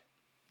 but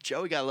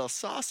Joey got a little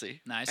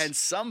saucy. Nice. And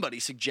somebody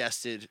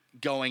suggested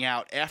going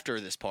out after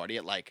this party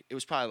at like it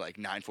was probably like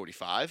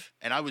 9:45,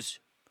 and I was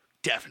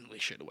definitely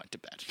should have went to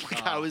bed.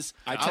 Like I was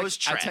I was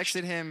I trashed.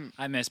 texted him.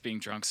 I miss being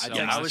drunk so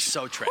Yeah, much. I was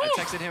so trashed. I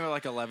texted him at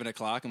like 11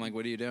 o'clock. I'm like,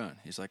 "What are you doing?"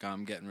 He's like,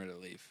 "I'm getting ready to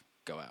leave.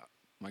 Go out."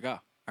 I'm like, "Oh,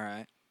 all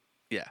right."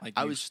 Yeah, Like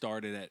I you was.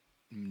 started at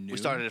noon. We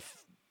started at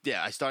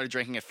I started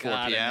drinking at 4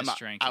 God, I p.m. miss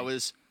drinking. I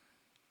was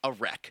a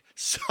wreck.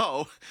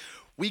 So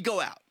we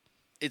go out.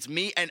 It's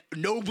me and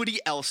nobody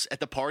else at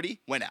the party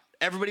went out.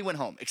 Everybody went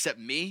home except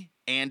me,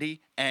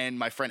 Andy, and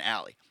my friend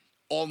Allie.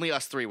 Only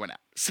us 3 went out.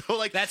 So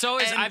like That's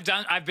always and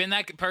I've been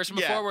that person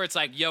before Yeah. where it's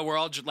like, yo, we're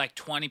all like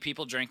 20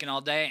 people drinking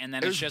all day, and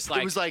then It it's was- just it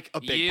like was like a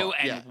big you bar,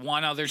 and yeah.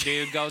 one other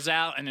dude goes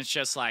out, and it's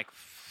just like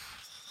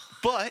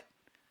But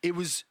it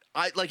was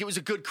it was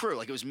a good crew.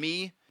 Like it was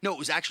me. No, it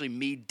was actually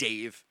me,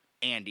 Dave,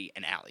 Andy,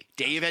 and Allie.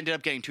 Dave ended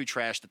up getting too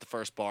trashed at the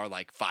first bar,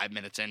 like 5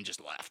 minutes in, just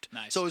left.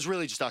 Nice. So it was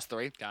really just us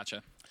 3.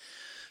 gotcha.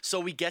 So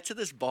we get to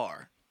this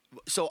bar.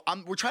 So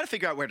we're trying to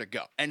figure out where to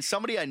go. And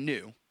somebody I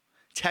knew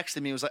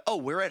texted me and was like, "Oh,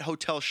 we're at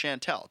Hotel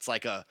Chantel. It's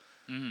like a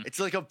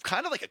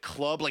kind of like a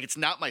club. Like it's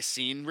not my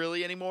scene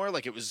really anymore.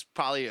 Like it was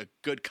probably a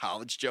good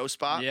college Joe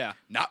spot. Yeah.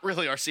 Not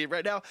really our scene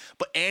right now.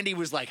 But Andy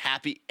was like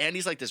happy.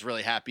 Andy's like this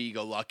really happy,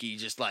 go lucky,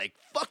 just like,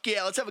 fuck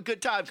yeah, let's have a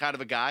good time kind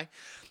of a guy.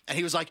 And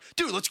he was like,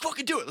 dude, let's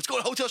fucking do it. Let's go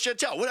to Hotel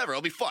Chantel. Whatever.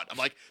 It'll be fun. I'm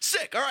like,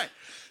 sick. All right.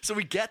 So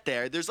we get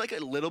there. There's like a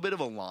little bit of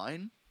a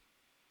line.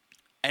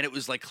 And it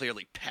was like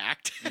clearly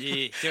packed.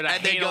 Yeah, dude, I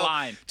And they hate a go,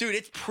 line. Dude,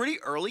 it's pretty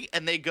early.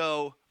 And they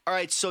go, all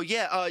right, so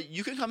yeah,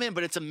 you can come in,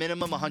 but it's a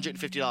minimum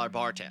 $150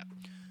 bar tab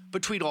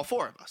between all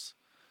 4 of us.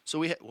 So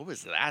what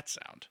was that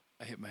sound?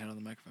 I hit my hand on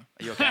the microphone.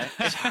 Are you okay?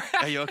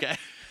 Are you okay?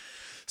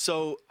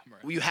 So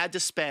you had to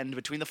spend,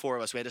 between the 4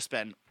 of us, we had to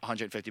spend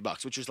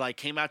 $150, which was like,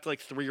 came out to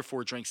like 3 or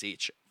 4 drinks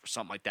each or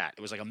something like that.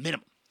 It was like a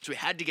minimum. So we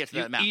had to get to that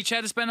You amount. each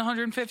had to spend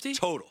 150.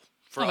 Total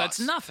for Oh, us. that's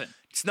nothing.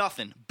 It's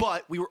nothing.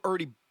 But we were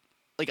already,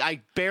 Like,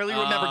 I barely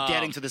remember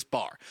getting to this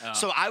bar.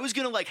 So I was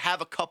going to, like, have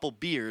a couple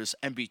beers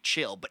and be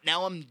chill. But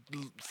now I'm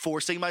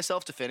forcing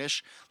myself to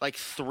finish, like,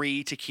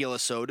 3 tequila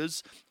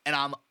sodas, and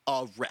I'm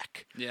a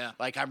wreck. Yeah.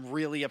 Like, I'm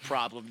really a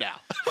problem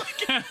now.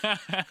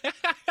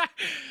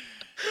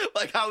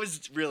 Like, I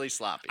was really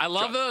sloppy. I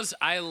love those.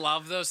 I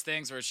love those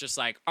things where it's just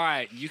like, all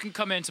right, you can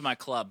come into my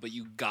club, but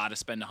you gotta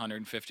spend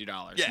 $150.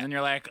 Yeah. And then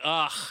you're like,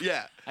 ugh.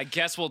 Yeah. I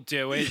guess we'll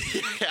do it.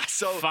 Yeah,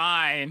 so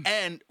Fine.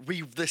 And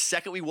the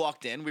second we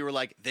walked in, we were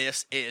like,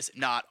 "This is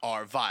not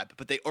our vibe."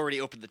 But they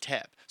already opened the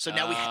tab, so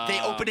now they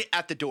open it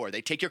at the door.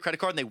 They take your credit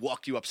card and they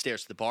walk you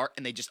upstairs to the bar,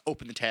 and they just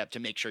open the tab to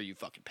make sure you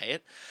fucking pay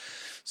it.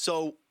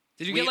 So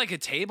Did you get like a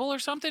table or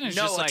something? It's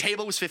no, just a like,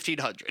 table was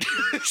 $1,500.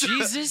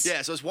 Jesus.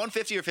 Yeah, so it's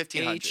 $150 or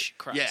 $1,500. H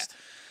Christ. Yeah.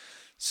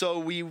 So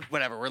we're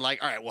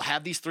like, all right, we'll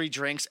have these 3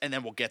 drinks and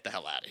then we'll get the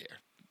hell out of here.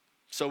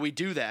 So we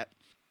do that.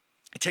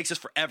 It takes us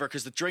forever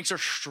because the drinks are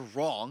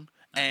strong.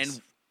 Nice.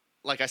 And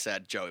like I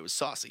said, Joey was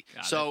saucy.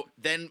 Got So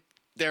then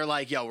they're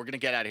like, yo, we're going to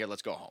get out of here.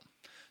 Let's go home.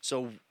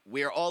 So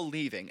we're all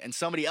leaving. And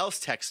somebody else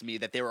texted me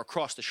that they were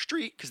across the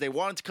street because they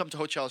wanted to come to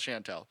Hotel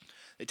Chantel.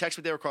 They texted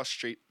me they were across the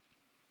street.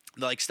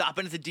 They're like, stop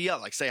in at the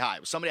DL, like say hi. It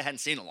was somebody I hadn't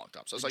seen in a long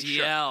time. So I was like,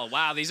 DL. sure.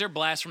 Wow, these are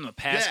blasts from the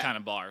past Yeah, kind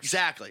of bars.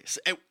 Exactly. So,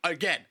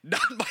 again,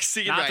 not my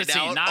scene Not right the now.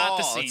 scene, at not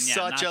the all. scene, It's yeah,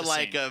 such not a the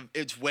like scene.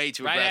 it's way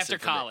too Right aggressive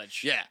after for me.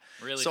 college. Yeah.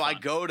 Really So I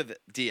fun. go to the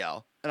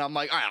DL and I'm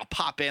like, all right, I'll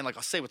pop in. Like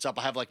I'll say what's up.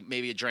 I'll have like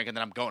maybe a drink and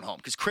then I'm going home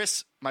because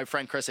Chris, my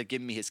friend Chris, had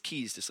given me his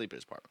keys to sleep at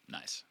his apartment.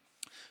 Nice.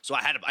 So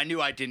I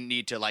knew I didn't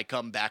need to like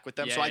come back with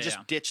them. Yeah, so I yeah, just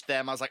yeah. ditched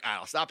them. I was like, all right,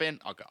 I'll stop in.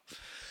 I'll go.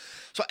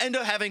 So I end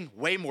up having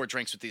way more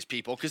drinks with these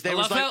people because they I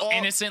was love like how all,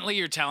 innocently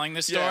you're telling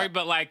this story, Yeah.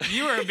 but like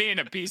you were being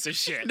a piece of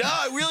shit. No,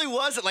 it really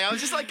wasn't. Like I was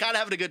just like kind of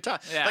having a good time.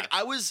 Yeah. Like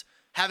I was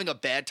having a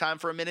bad time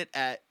for a minute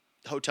at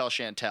Hotel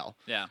Chantel.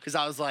 Yeah. Because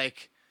I was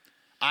like,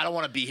 I don't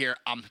want to be here.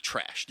 I'm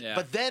trashed. Yeah.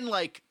 But then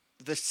like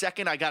the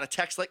second I got a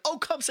text like, oh,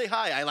 come say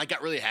hi, I like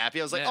got really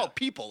happy. I was like, Yeah. oh,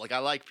 people. Like I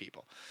like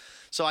people.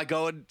 So I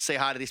go and say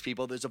hi to these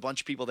people. There's a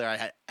bunch of people there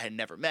I had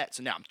never met.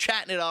 So now I'm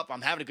chatting it up.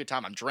 I'm having a good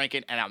time. I'm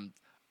drinking, and I'm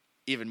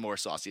even more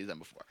saucy than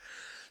before.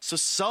 So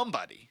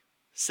somebody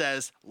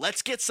says,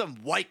 let's get some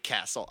White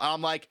Castle. And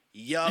I'm like,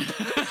 yup.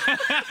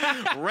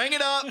 Ring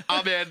it up.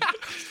 I'm in.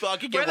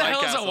 Fucking get Where the White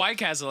hell Castle. is a White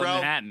Castle in Bro,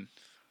 Manhattan?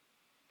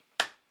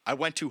 I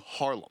went to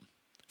Harlem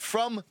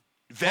from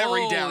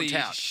very Holy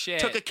downtown. shit.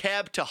 Took a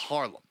cab to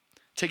Harlem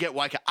to get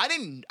White Castle. I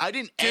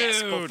didn't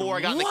ask Dude, before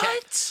I got in the cab.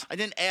 what? I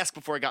didn't ask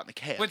before I got in the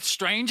cab. With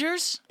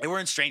strangers? They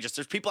weren't strangers.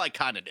 There's people I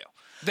kind of knew.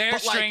 They're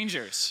But, like,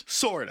 strangers.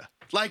 Sorta.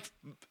 Like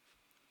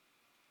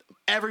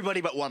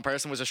everybody but one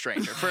person was a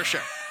stranger for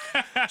sure.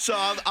 So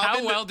I'm How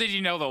in well did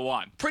you know the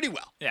one? pretty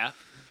well. Yeah.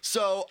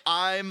 So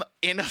I'm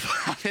in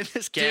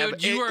this cab.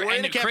 Dude, you were we're in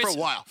and a cab Chris, for a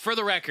while. For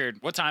the record,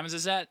 what time is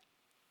this at?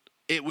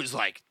 It was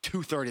like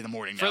 2:30 in the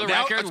morning. For now. the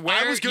Now, record, I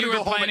where was gonna you go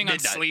were home at planning on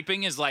midnight.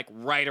 sleeping is like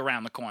right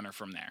around the corner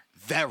from there.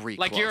 Very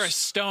Like close. you're a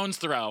stone's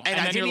throw, And then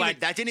I you're didn't like, even,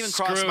 that didn't even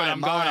 "Screw cross it, my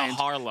I'm mind. going to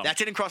Harlem. That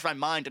didn't cross my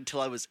mind until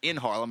I was in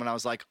Harlem, and I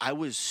was like, I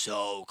was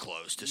so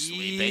close to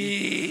sleeping.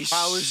 Yeesh.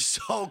 I was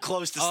so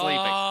close to sleeping.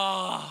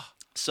 Oh,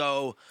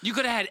 So you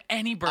could have had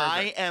any burger.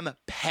 I am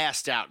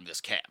passed out in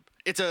this cab.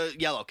 It's a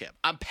yellow cab.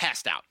 I'm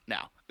passed out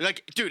now.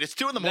 Like, dude, it's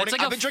 2 in the morning.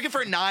 like I've a been drinking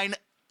for 9,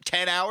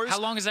 10 hours. How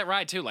long is that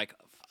ride too? Like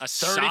a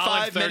 35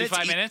 solid 35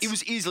 minutes. minutes? It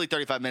was easily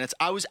 35 minutes.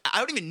 I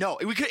don't even know.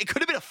 It could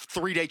have been a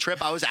 3-day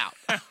trip. I was out.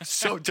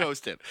 So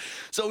toasted.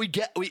 So we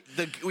get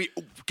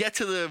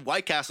to the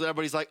White Castle.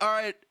 Everybody's like, all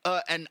right.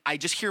 And I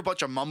just hear a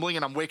bunch of mumbling,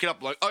 and I'm waking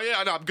up like, oh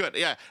yeah, no, I'm good.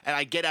 Yeah. And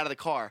I get out of the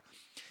car,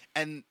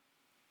 and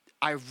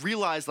I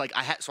realized like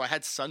I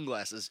had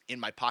sunglasses in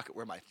my pocket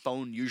where my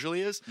phone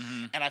usually is,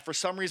 and I for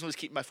some reason was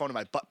keeping my phone in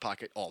my butt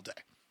pocket all day.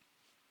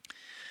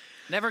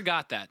 Never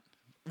got that.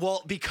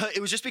 Well, because it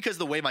was just because of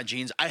the way my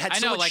jeans. I had I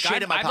so know, much like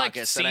shit in my I've like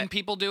pockets. that seen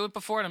people do it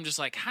before, and I'm just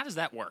like, how does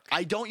that work?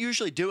 I don't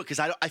usually do it because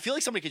I feel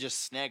like somebody could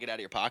just snag it out of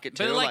your pocket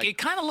too. But like it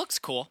kind of looks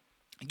cool.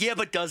 Yeah,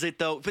 but does it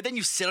though? But then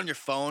you sit on your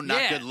phone,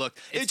 not Yeah. good look.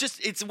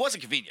 It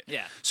wasn't convenient.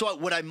 Yeah. So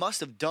what I must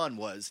have done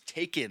was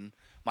taken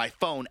my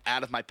phone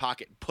out of my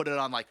pocket and put it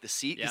on like the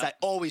seat because Yeah. I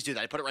always do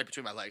that. I put it right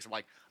between my legs. I'm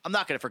like, I'm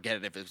not gonna forget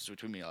it if it's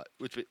between me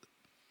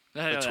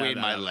between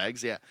my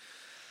legs. Yeah.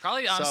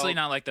 Probably honestly So-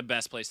 not like the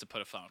best place to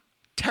put a phone.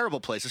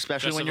 Terrible place,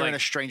 especially Just when of, you're in like-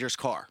 a stranger's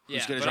car Yeah,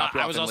 who's gonna but drop you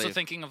off I was and also leave.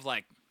 thinking of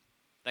like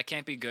that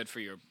can't be good for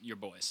your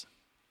boys.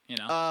 You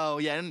know, Oh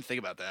yeah, I didn't think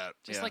about that.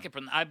 just yeah. like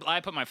I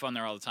put my phone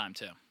there all the time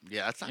too.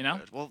 Yeah, that's not you know?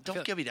 good. Well, don't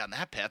feel- get me down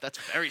that path. That's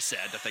very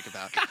sad to think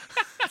about.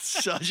 That's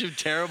such a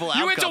terrible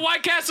outcome. You went to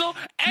White Castle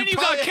and you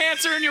got probably-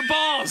 cancer in your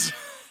balls.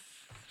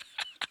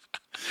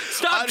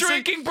 Stop Honestly,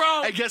 drinking,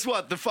 bro. And guess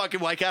what? The fucking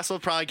White Castle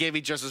probably gave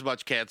me just as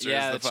much cancer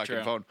Yeah, as the that's fucking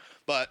true. phone.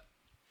 But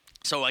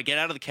so I get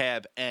out of the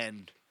cab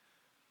and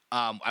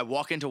I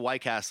walk into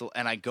White Castle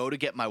and I go to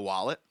get my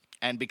wallet.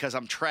 And because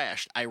I'm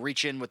trashed, I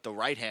reach in with the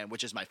right hand,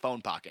 which is my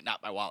phone pocket,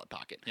 not my wallet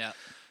pocket. Yeah.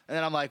 And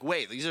then I'm like,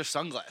 wait, these are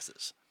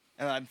sunglasses.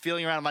 And I'm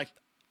feeling around. I'm like,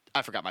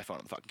 I forgot my phone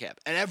in the fucking cab.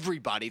 And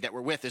everybody that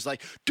we're with is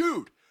like,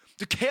 dude,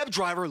 the cab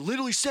driver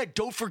literally said,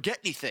 don't forget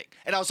anything.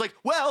 And I was like,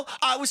 well,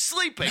 I was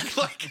sleeping.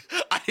 Like,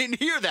 I didn't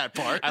hear that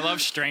part. I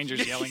love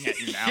strangers yelling at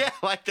you now. Yeah,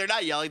 like, they're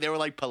not yelling. They were,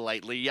 like,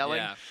 politely yelling.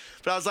 Yeah.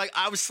 But I was like,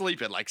 I was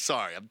sleeping. Like,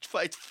 sorry.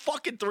 It's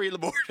fucking 3 in the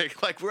morning.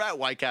 Like, we're at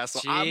White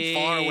Castle. I'm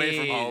far away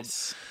from home.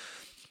 Jeez.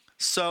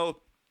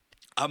 So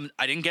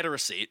I didn't get a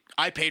receipt.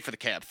 I paid for the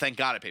cab. Thank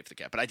God I paid for the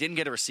cab. But I didn't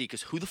get a receipt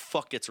because who the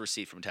fuck gets a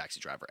receipt from a taxi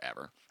driver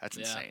ever? That's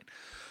insane.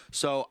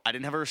 So I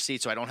didn't have a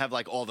receipt, so I don't have,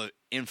 like, all the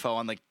info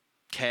on the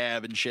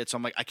cab and shit. So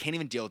I'm like, I can't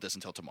even deal with this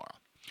until tomorrow.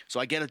 So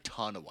I get a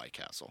ton of White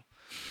Castle.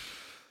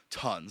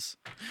 Tons.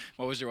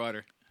 What was your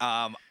order?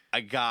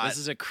 I got... This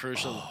is a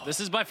crucial. This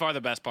is by far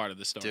the best part of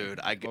the story. Dude,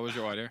 what was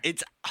your order?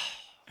 It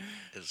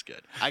was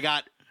good. I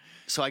got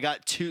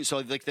 2. So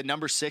like the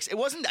number 6. It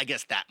wasn't, I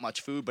guess, that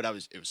much food, but it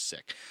was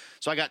sick.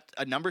 So I got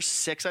a number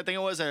 6, I think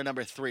it was, and a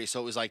number 3. So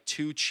it was like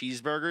 2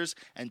 cheeseburgers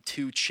and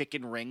 2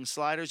 chicken ring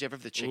sliders. You ever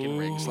have the chicken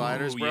ring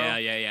sliders, bro?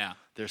 Yeah.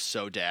 They're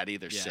so daddy.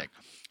 They're sick.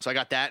 So I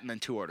got that and then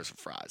 2 orders of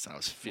fries, and I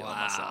was feeling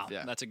myself.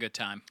 Yeah, That's a good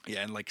time.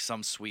 Yeah, and like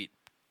some sweet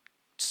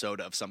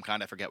soda of some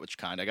kind. I forget which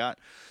kind I got.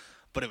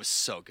 But it was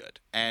so good.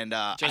 And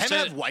I haven't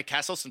had White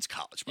Castle since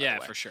college, by the way.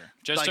 Yeah, for sure.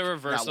 Just Like, to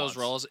reverse not those once.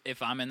 roles,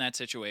 if I'm in that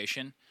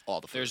situation, All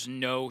the food. there's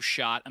no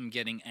shot I'm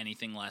getting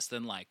anything less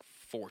than like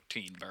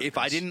 14 burgers. If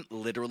I didn't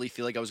literally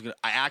feel like I was going to...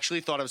 I actually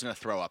thought I was going to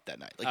throw up that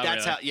night. Like, Oh,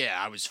 that's really? how...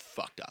 Yeah, I was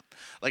fucked up.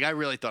 Like, I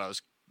really thought I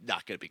was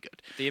not going to be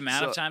good. The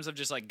amount of times I've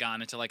just like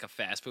gone into like a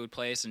fast food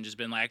place and just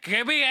been like,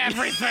 give me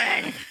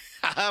everything.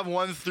 I have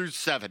 1 through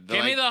 7. They're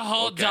Give me like, the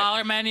whole okay.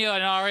 dollar menu,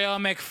 an Oreo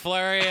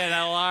McFlurry, and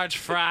a large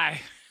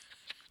fry.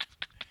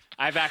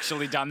 I've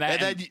actually done that.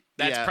 And And then-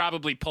 that's yeah.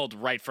 probably pulled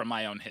right from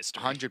my own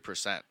history.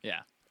 100%.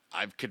 Yeah.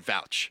 I could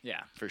vouch.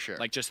 Yeah. For sure.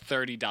 Like just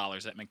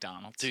 $30 at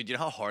McDonald's. Dude, you know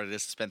how hard it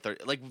is to spend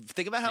 30... Like,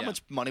 think about how Yeah.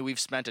 much money we've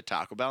spent at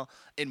Taco Bell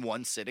in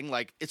one sitting.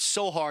 Like, it's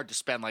so hard to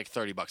spend, like,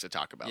 $30 at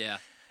Taco Bell. Yeah.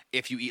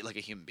 If you eat like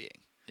a human being.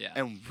 Yeah.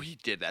 And we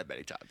did that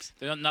many times.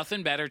 There's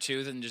nothing better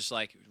too than just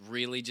like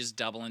really just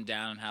doubling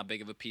down on how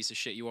big of a piece of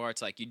shit you are.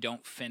 It's like you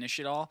don't finish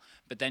it all,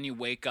 but then you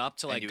wake up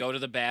to like you- go to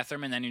the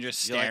bathroom and then you're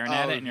just You're like, staring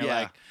at "Oh, it and you're yeah."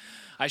 like,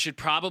 I should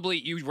probably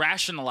you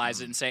rationalize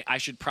it and say I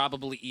should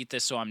probably eat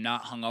this so I'm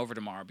not hungover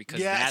tomorrow because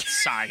Yeah.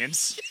 that's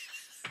science.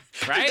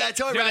 Right? That's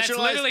how I Dude, that's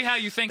rationalize- literally how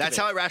you think That's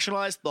of how it. I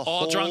rationalized the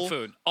all whole... drunk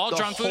food. All the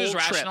drunk food is whole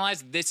trip.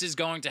 rationalized. This is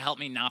going to help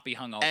me not be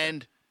hungover.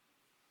 And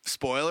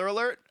spoiler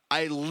alert,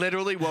 I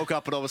literally woke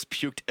up and almost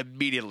puked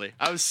immediately.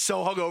 I was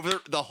so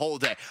hungover the whole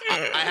day. I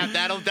have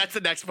that. That's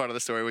the next part of the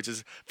story, which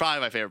is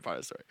probably my favorite part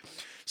of the story.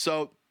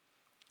 So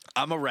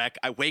I'm a wreck.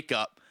 I wake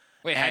up.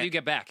 Wait, how and- do you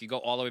get back? You go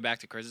all the way back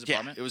to Chris's Yeah,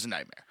 apartment? it was a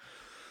nightmare.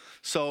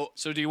 So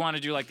So do you want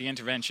to do like the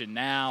intervention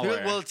now? Or?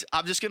 well,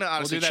 I'm just gonna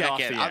honestly do that check off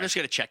in. the I'm air. just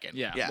gonna check in.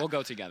 Yeah, we'll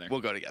go together.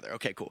 We'll go together.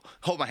 Okay, cool.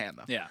 Hold my hand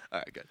though. Yeah. All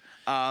right,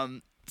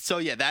 good. So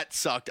yeah, that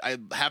sucked. I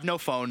have no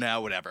phone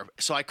now. Whatever.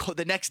 So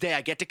the next day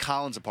I get to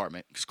Colin's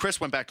apartment because Chris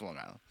went back to Long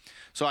Island.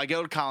 So I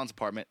go to Colin's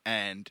apartment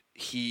and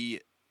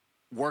he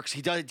works.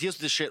 He deals with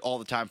this shit all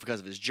the time because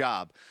of his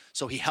job.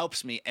 So he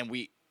helps me, and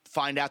we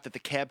find out that the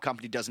cab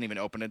company doesn't even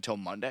open until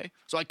Monday.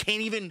 So I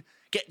can't even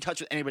get in touch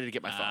with anybody to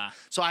get my phone.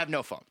 So I have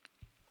no phone.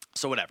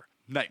 So whatever.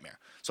 Nightmare.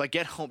 So I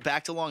get home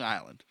back to Long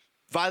Island.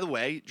 By the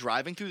way,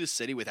 driving through the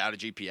city without a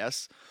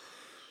GPS,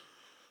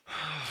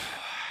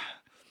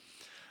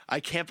 I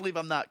can't believe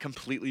I'm not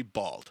completely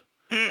bald.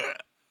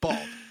 Bald.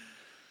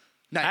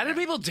 How Nightmare. did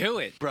people do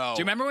it, Bro,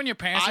 Do you remember when your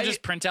parents would I-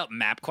 just print out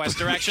MapQuest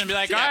direction and be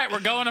like, Yeah. "All right, we're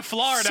going to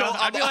Florida"? So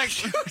I'd be like,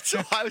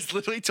 so I was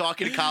literally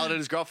talking to Colin and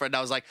his girlfriend. And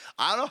I was like,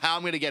 I don't know how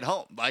I'm going to get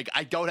home. Like,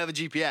 I don't have a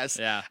GPS.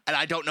 Yeah. And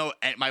I don't know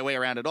my way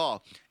around at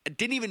all.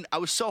 I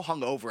was so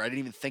hungover, I didn't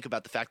even think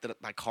about the fact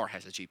that my car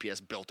has a GPS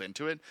built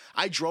into it.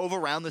 I drove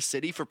around the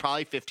city for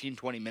probably 15,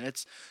 20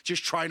 minutes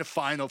just trying to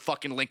find the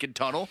fucking Lincoln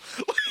Tunnel.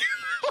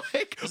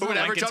 Like, Doesn't or the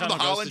whatever Lincoln tunnel, the Tunnel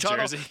goes Holland to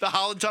Tunnel, Jersey? the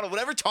Holland Tunnel,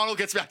 whatever tunnel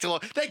gets back to Long.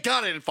 Thank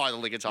God I didn't find the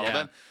Lincoln Tunnel Yeah.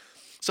 then.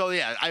 So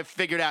yeah, I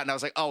figured out and I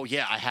was like, oh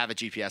yeah, I have a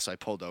GPS. So I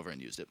pulled over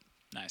and used it.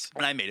 nice.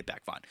 And I made it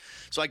back fine.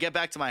 So I get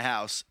back to my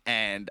house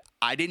and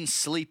I didn't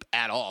sleep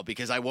at all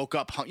because I woke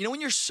up. You know when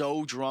you're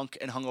so drunk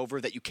and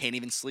hungover that you can't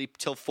even sleep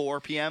till 4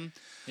 p.m.?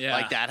 Yeah.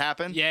 Like that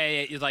happened?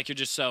 Yeah. You're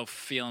just so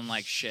feeling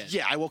like shit.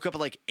 Yeah, I woke up at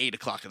like 8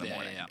 o'clock in the Yeah,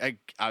 morning. yeah.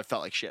 I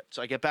felt like shit.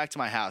 So I get back to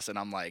my house and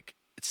I'm like,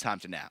 it's time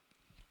to nap.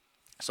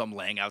 So I'm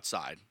laying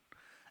outside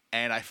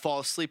and I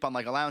fall asleep on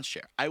like a lounge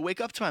chair. I wake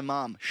up to my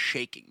mom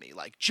shaking me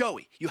like,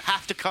 Joey, you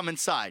have to come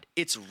inside.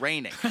 It's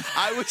raining.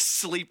 I was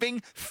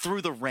sleeping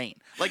through the rain.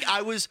 Like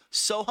I was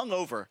so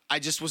hungover. I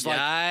just was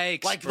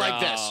Yikes, like bro.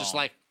 this, just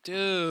like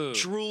Dude,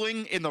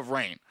 drooling in the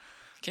rain.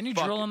 can you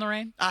fuck drill it. in the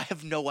rain? I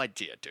have no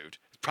idea, dude.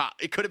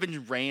 It could have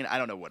been rain. I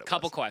don't know what it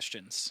Couple was.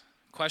 questions.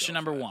 Question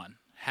number one: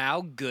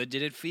 how good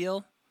did it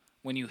feel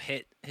when you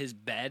hit his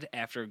bed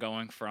after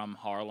going from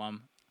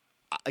Harlem?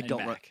 I and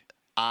don't. back?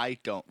 I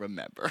don't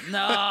remember.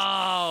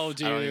 No,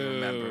 dude. don't even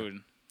remember.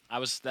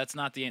 That's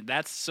not the.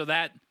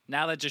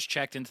 Now that just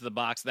checked into the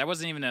box. I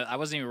wasn't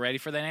even ready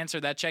for that answer.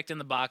 That checked in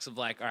the box of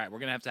like, all right, we're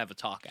gonna have to have a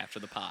talk after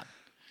the pod.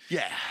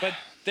 Yeah. But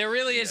there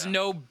really is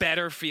no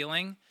better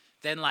feeling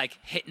than like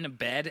hitting a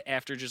bed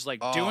after just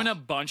like doing a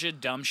bunch of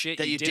dumb shit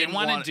that you didn't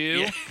want to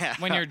do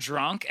when you're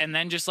drunk, and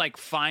then just like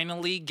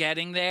finally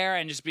getting there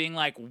and just being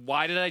like,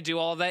 why did I do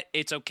all of that?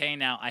 It's okay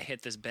now. I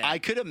hit this bed. I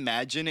could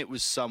imagine it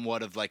was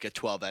somewhat of like a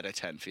 12 out of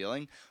 10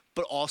 feeling,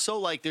 but also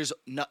like there's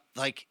not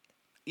like,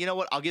 you know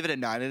what? I'll give it a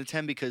 9 out of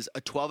 10 because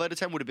a 12 out of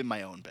 10 would have been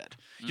my own bed.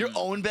 Your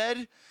own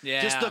bed,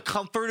 just the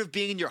comfort of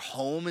being in your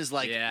home is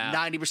like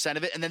 90%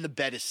 of it, and then the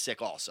bed is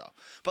sick also.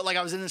 But like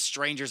I was in a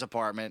stranger's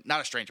apartment, not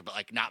a stranger, but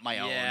like not my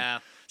own. Yeah.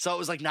 So it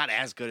was like not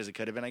as good as it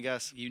could have been, I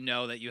guess. You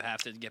know that you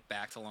have to get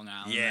back to Long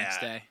Island the next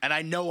day. And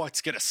I know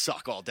it's going to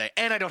suck all day.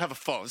 And I don't have a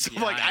phone. So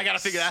I'm like, I got to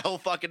figure that whole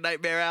fucking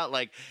nightmare out.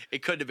 Like,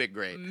 it couldn't have been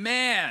great.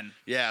 Man.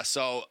 Yeah,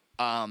 so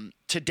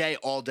today,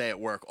 all day at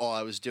work, all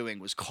I was doing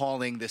was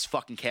calling this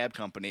fucking cab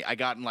company. I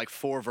got in like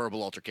 4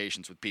 verbal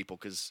altercations with people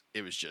because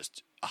it was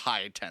just a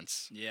high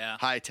intense. Yeah.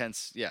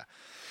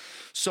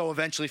 So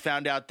eventually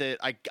found out that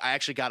I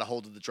actually got a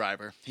hold of the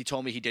driver. He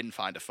told me he didn't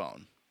find a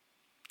phone.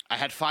 I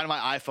had to find my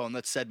iPhone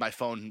that said my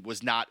phone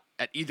was not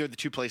at either of the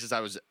 2 places I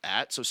was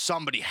at, so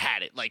somebody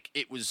had it. Like,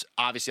 it was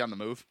obviously on the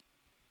move,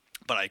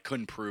 but I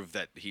couldn't prove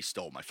that he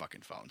stole my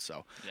fucking phone.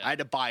 So I had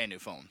to buy a new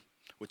phone,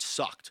 which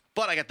sucked.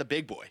 But I got the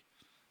big boy.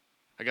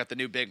 I got the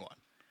new big one.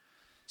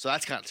 So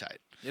that's kind of tight.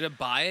 You had to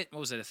buy it? What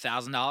was it,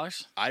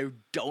 $1,000? I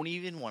don't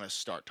even want to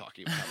start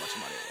talking about how much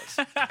money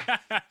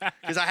it was.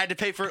 Because I had to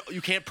pay for it.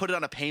 You can't put it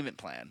on a payment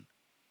plan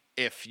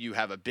if you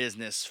have a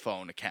business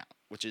phone account,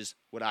 which is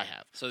what I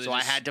have. So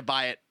I had to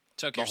buy it.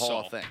 Took the your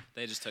whole soul. thing.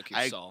 They just took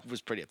your soul. I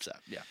was pretty upset.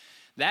 Yeah.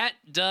 That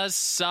does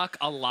suck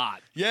a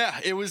lot. Yeah,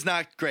 it was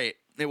not great.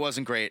 It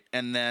wasn't great.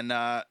 And then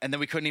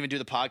we couldn't even do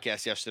the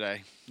podcast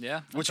yesterday.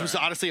 Yeah. Which was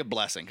honestly a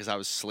blessing because I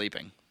was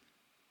sleeping.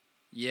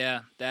 Yeah,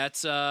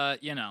 that's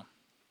that's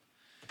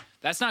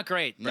not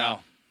great, bro. No.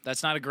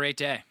 That's not a great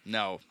day.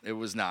 No, it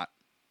was not.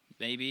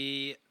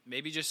 Maybe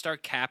just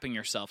start capping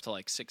yourself to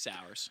like 6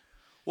 hours.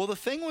 Well, the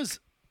thing was,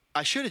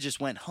 I should have just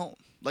went home.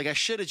 Like, I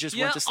should have just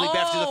went to sleep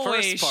after the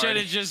first party. Should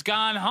have just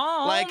gone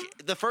home.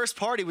 Like, the first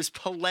party was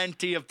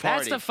plenty of party.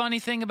 That's the funny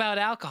thing about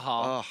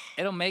alcohol. Ugh.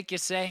 It'll make you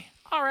say,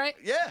 all right,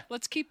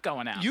 let's keep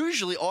going out.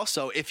 Usually,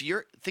 also,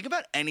 think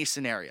about any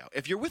scenario.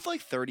 If you're with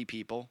like 30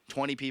 people,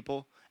 20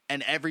 people,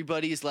 and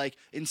everybody's like,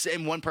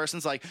 and one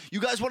person's like,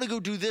 you guys want to go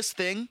do this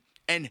thing?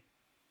 And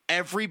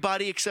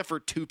everybody except for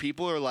 2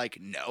 people are like,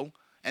 no.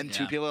 And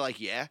 2 people are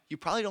like, yeah. You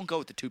probably don't go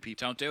with the 2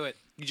 people. Don't do it.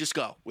 You just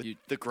go with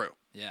the crew.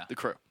 Yeah. The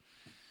crew.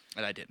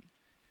 And I didn't.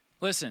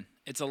 Listen,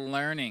 it's a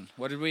learning.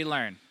 What did we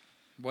learn?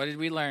 What did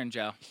we learn,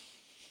 Joe?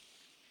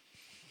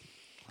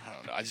 I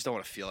don't know. I just don't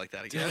want to feel like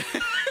that again.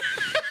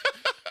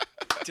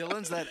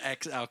 Dylan's that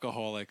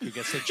ex-alcoholic who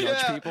gets to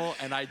judge people,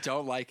 and I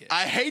don't like it.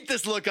 I hate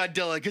this look on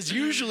Dylan because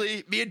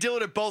usually me and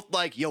Dylan are both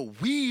like, yo,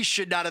 we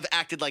should not have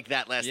acted like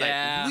that last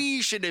night.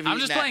 We shouldn't have I'm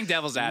just playing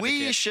devil's advocate.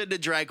 We shouldn't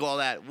have drank all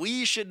that.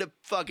 We shouldn't have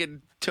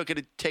fucking taken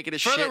a For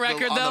shit the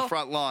record, on though, the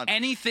front lawn.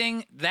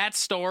 Anything, that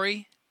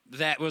story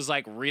that was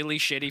like really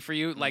shitty for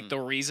you, like the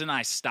reason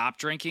I stopped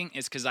drinking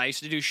is because I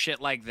used to do shit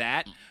like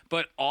that,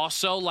 but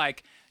also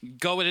like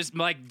go with his,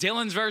 like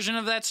Dylan's version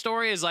of that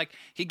story is like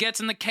he gets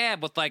in the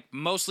cab with like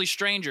mostly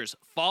strangers,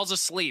 falls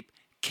asleep,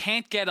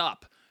 can't get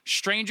up.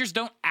 Strangers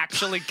don't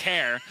actually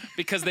care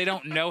because they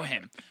don't know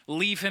him.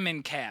 Leave him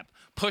in cab.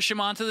 Push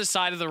him onto the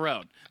side of the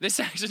road.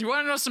 This actually, you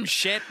want to know some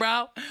shit,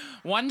 bro?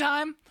 One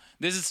time,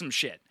 this is some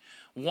shit.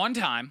 One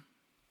time,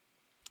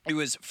 it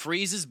was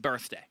Freeze's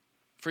birthday.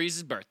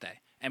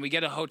 And we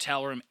get a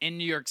hotel room in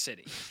New York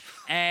City.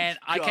 And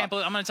I can't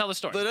believe, I'm going to tell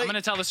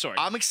the story.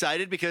 I'm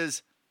excited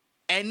because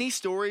any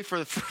story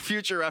for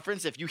future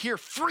reference, if you hear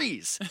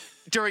freeze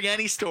during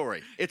any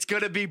story, it's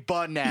going to be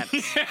bananas.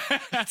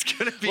 It's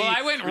going to be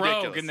I went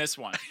ridiculous. rogue in this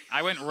one.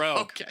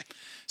 Okay.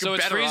 So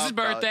it's Freeze's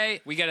birthday.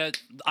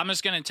 I'm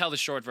just going to tell the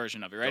short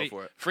version of it. Ready? Go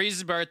for it.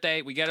 Freeze's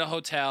birthday. We get a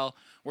hotel.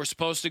 We're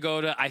supposed to go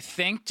to, I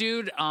think,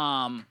 dude,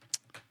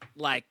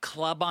 like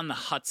Club on the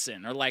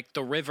Hudson or like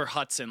the River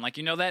Hudson. Like,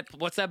 you know that?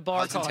 What's that bar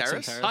Hudson called?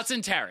 Terrace?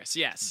 Hudson Terrace,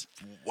 yes.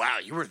 Wow,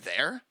 you were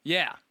there?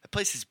 Yeah. That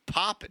place is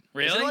popping.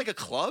 Really? Is it like a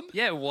club?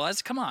 Yeah, it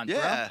was. Come on, bro.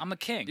 I'm a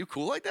king. You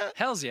cool like that?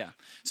 Hells yeah.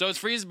 So it's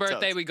Freeze's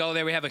birthday. We go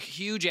there. We have a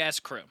huge-ass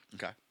crew.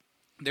 Okay.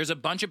 There's a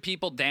bunch of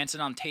people dancing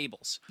on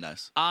tables.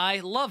 Nice. I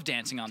love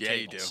dancing on tables.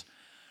 Yeah, you do.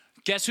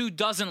 Guess who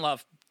doesn't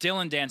love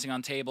Dylan dancing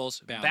on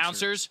tables?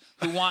 Bouncers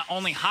who want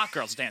only hot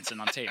girls dancing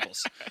on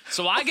tables.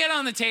 So I get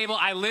on the table.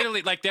 I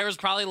literally, like, there was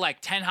probably like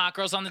 10 hot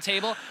girls on the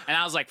table. And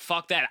I was like,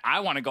 fuck that.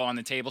 I want to go on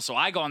the table. So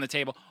I go on the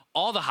table.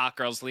 All the hot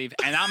girls leave,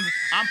 and I'm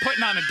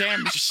putting on a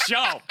damn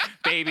show,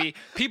 baby.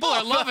 People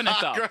are loving it,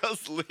 though. Hot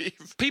girls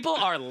leave. People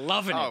are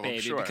loving it, baby,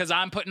 sure. because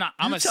I'm putting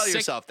on.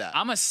 yourself that.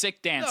 I'm a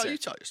sick dancer. No, you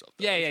tell yourself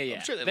that. Yeah.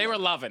 I'm sure they were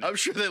loving it. I'm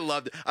sure they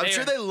loved it. I'm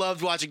sure they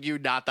loved watching you,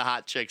 not the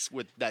hot chicks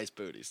with nice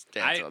booties.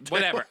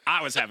 Whatever.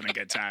 I was having a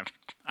good time.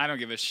 I don't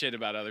give a shit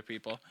about other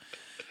people.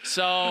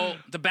 So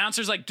the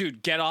bouncer's like,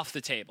 dude, get off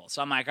the table.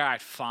 So I'm like, all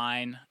right,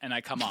 fine, and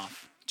I come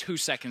off. 2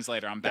 seconds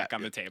later, I'm back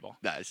on the table.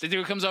 Nice. The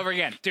dude comes over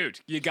again. Dude,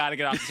 you got to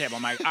get off the table.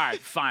 I'm like, all right,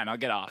 fine, I'll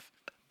get off.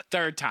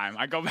 Third time,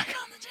 I go back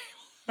on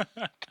the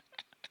table.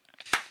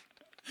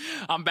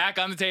 I'm back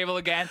on the table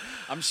again.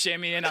 I'm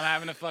shimmying. I'm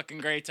having a fucking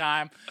great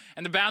time.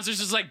 And the bouncer's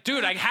just like,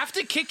 dude, I have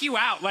to kick you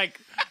out. Like,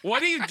 what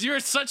do you? You're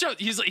such a.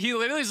 He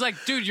literally is like,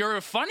 dude, you're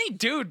a funny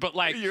dude, but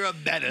like, You're a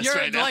menace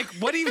right now. Like,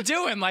 what are you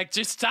doing? Like,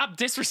 just stop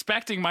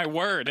disrespecting my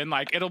word, and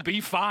like, it'll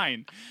be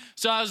fine.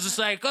 So I was just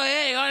like, oh,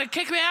 hey, you want to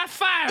kick me out?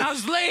 Fine, I'll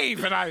just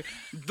leave, and I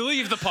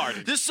leave the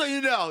party. Just so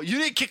you know, you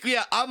didn't kick me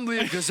out. I'm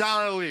leaving because I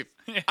want to leave.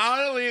 I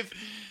want to leave.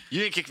 You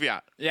didn't kick me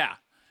out. Yeah.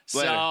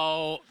 Later.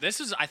 So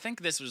I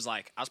think this was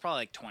like, I was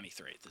probably like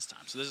 23 at this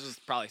time. So this was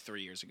probably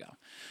 3 years ago.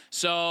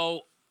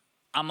 So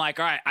I'm like,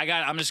 all right,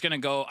 I'm just going to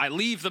go. I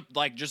leave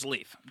just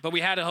leave. But we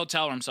had a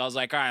hotel room. So I was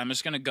like, all right, I'm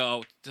just going to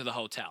go to the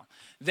hotel.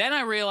 Then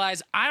I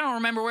realized I don't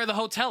remember where the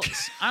hotel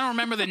is. I don't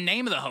remember the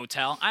name of the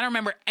hotel. I don't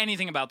remember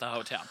anything about the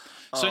hotel.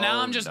 So now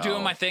I'm just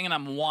doing my thing and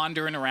I'm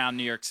wandering around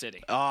New York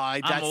City. Oh,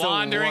 that's I'm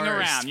wandering the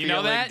worst around. You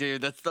feeling, know that?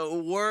 dude? That's the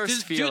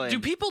worst feeling. Do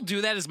people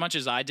do that as much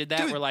as I did that?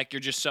 Dude. Where like you're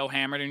just so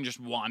hammered and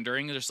just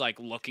wandering, just like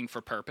looking for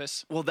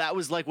purpose? Well, that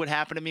was like what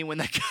happened to me when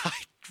that guy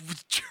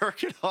was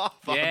jerking off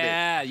on me.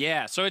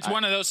 Yeah. So it's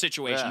one of those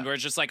situations yeah. where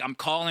it's just like I'm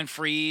calling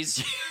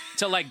Freeze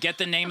to like get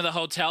the name of the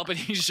hotel, but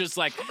he's just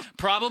like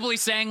probably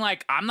saying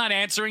like I'm not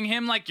answering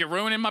him. Like you're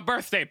ruining my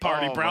birthday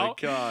party, Oh, bro. my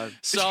God.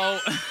 So.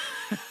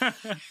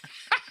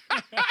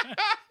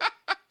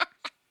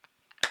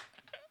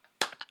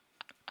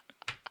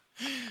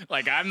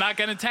 Like I'm not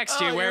gonna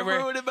text you where you're we're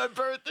ruining my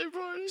birthday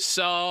party.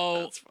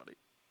 so. That's funny.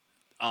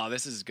 Oh,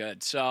 this is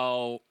good.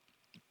 So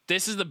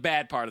this is the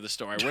bad part of the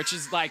story, which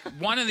is like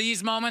one of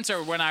these moments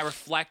or when I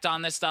reflect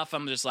on this stuff,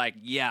 I'm just like,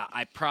 yeah,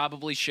 I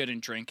probably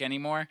shouldn't drink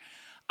anymore.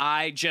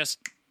 I just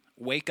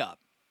wake up.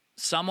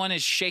 Someone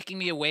is shaking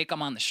me awake.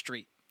 I'm on the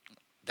street.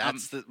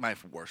 That's my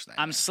worst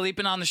nightmare. I'm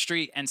sleeping on the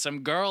street and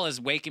some girl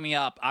is waking me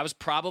up. I was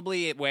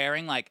probably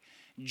wearing like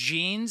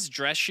jeans,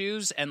 dress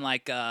shoes, and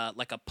like a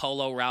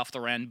polo Ralph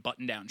Lauren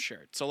button-down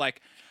shirt. So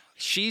like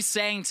she's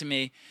saying to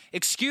me,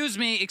 excuse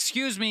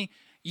me,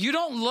 you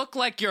don't look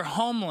like you're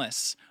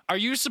homeless. Are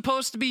you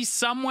supposed to be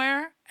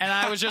somewhere? And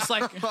I was just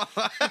like,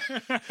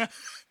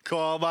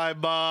 Call my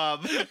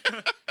mom.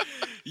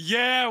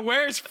 yeah,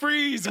 where's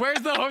Freeze? Where's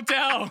the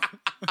hotel?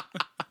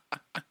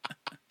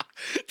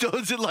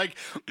 Was it like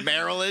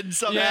Maryland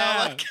somehow?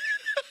 Yeah. Like,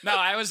 No,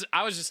 I was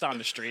just on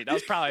the street. I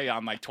was probably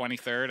on like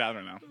 23rd. I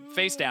don't know.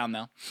 Face down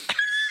though.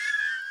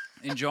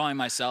 Enjoying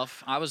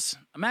myself.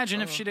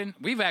 Imagine if she didn't.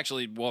 We've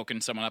actually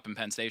woken someone up in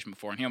Penn Station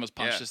before and he almost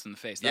punched us in the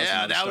face.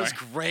 that was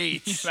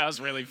great. That was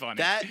really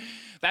funny.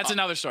 That's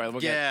another story.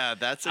 We'll get.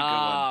 That's a good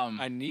one.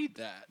 I need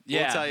that.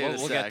 Yeah, We'll tell you in a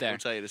we'll sec. get there. We'll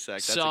tell you in a sec.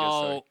 That's a good So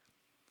story.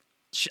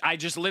 I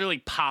just literally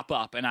pop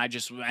up and I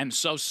just am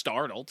so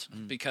startled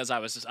because I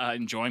was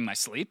enjoying my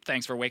sleep.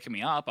 Thanks for waking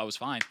me up. I was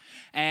fine.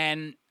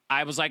 And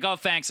I was like, oh,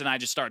 thanks. And I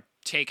just start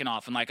taking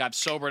off. And like I've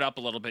sobered up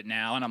a little bit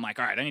now. And I'm like,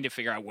 all right, I need to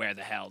figure out where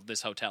the hell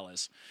this hotel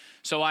is.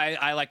 So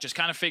I like just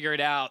kind of figure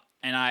it out.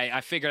 And I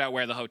figured out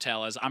where the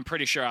hotel is. I'm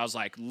pretty sure I was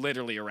like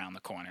literally around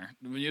the corner.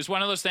 It was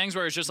one of those things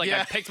where it's just like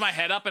I picked my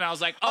head up and I was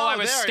like, I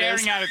was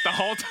staring at it the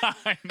whole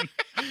time.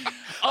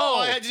 All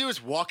I had to do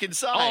was walk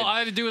inside. All I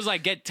had to do was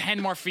like get 10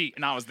 more feet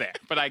and I was there.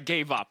 But I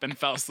gave up and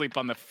fell asleep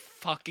on the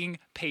fucking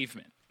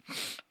pavement.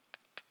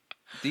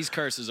 These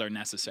curses are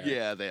necessary.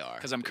 Yeah, they are.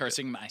 Because I'm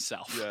cursing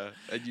myself. Yeah,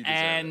 and you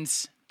deserve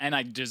it. And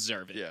I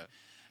deserve it. Yeah.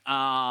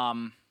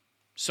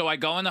 So I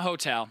go in the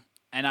hotel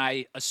and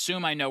I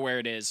assume I know where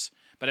it is,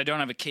 but I don't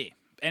have a key.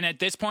 And at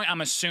this point,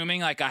 I'm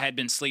assuming like I had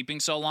been sleeping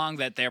so long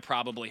that they're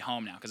probably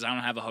home now because I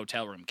don't have a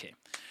hotel room key.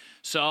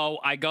 So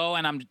I go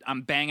and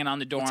I'm banging on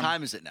the door. What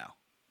time is it now?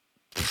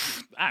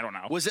 I don't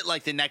know. Was it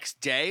like the next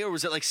day, or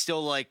was it like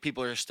still like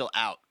people are still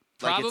out?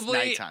 Probably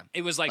like it's nighttime.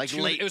 It was like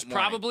 2. late It was morning.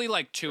 probably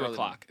like 2 Early o'clock.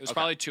 morning. It was Okay.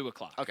 probably 2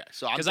 o'clock. Okay,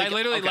 so because I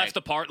literally left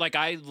the part. Like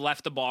I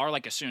left the bar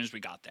like as soon as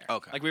we got there.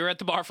 Okay. Like we were at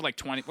the bar for like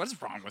 20. What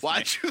is wrong with me?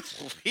 Why'd you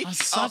leave?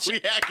 such a-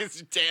 yeah,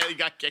 because Danny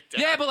got kicked out.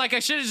 Yeah, but like I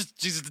should have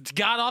just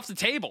got off the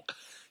table.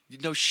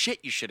 No shit,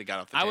 you should have got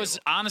off the I table. was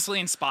honestly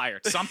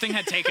inspired. Something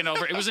had taken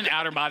over. It was an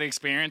outer body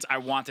experience. I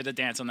wanted to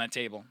dance on that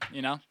table.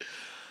 You know.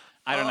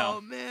 I don't know.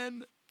 Oh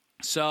man.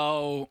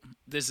 So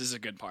this is a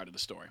good part of the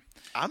story.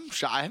 I'm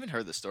shy. I haven't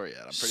heard the story yet.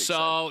 I'm pretty excited.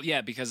 So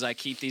yeah, because I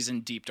keep these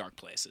in deep dark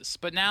places.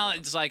 But now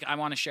it's like I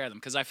want to share them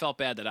because I felt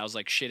bad that I was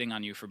like shitting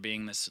on you for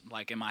being this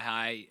like in my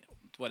high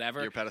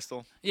whatever. Your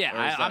pedestal? Yeah,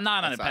 Or is I'm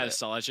not on a that's not it?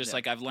 pedestal. It's just Yeah.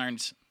 like I've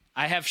learned.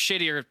 I have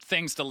shittier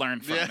things to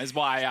learn from. Yeah. Is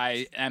why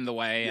I am the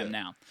way I am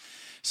now.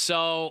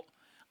 So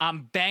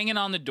I'm banging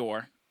on the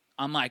door.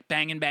 I'm like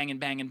banging.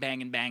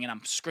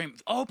 I'm screaming,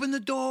 "Open the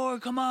door!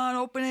 Come on,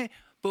 open it!"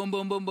 Boom,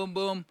 boom, boom, boom,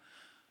 boom.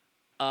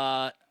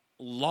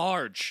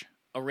 Large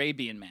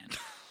Arabian man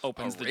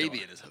opens the door.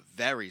 Arabian is a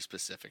very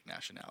specific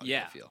nationality,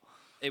 Yeah. I feel.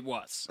 It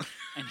was.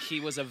 And he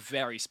was a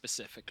very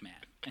specific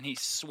man. And he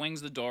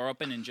swings the door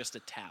open in just a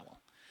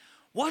towel.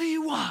 What do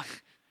you want?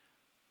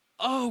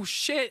 Oh,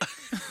 shit.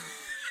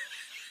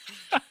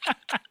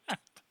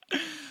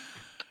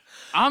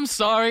 I'm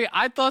sorry.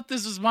 I thought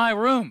this was my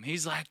room.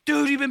 He's like,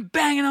 dude, you've been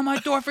banging on my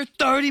door for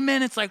 30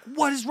 minutes. Like,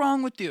 what is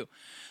wrong with you?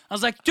 I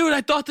was like, dude,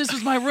 I thought this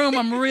was my room.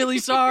 I'm really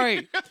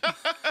sorry.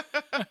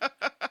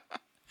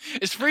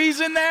 Is Freeze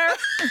in there?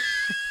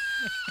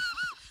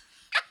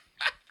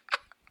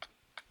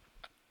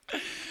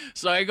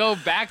 So I go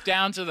back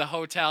down to the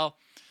hotel.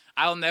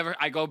 I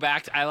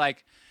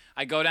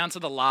go down to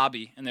the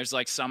lobby, and there's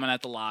like someone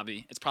at the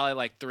lobby. It's probably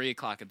like 3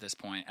 o'clock at this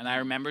point, and I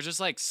remember just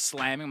like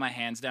slamming my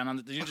hands down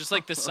on just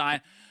like the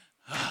sign.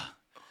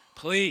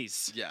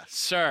 Please, Yes.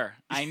 sir,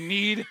 I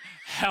need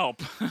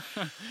help.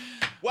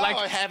 Wow,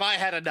 Like- have I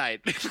had a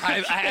night?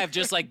 I have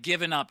just like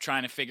given up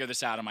trying to figure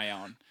this out on my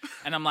own,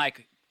 and I'm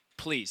like,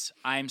 please,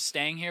 I'm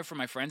staying here for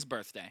my friend's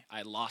birthday.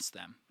 I lost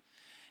them.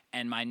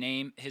 And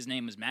his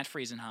name was Matt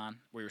Friesenhahn.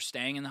 We were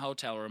staying in the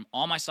hotel room.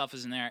 All my stuff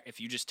is in there. If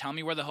you just tell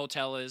me where the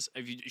hotel is,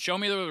 if you show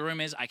me where the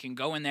room is, I can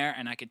go in there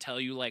and I can tell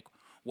you like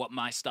what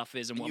my stuff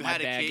is and what you my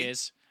had a bag key?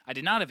 is. I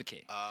did not have a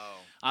key. Oh,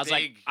 I was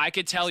like, big I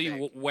could tell you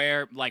mistake.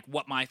 where, like,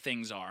 what my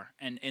things are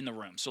and in the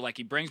room. So like,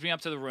 he brings me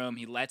up to the room.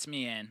 He lets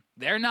me in.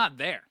 They're not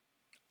there.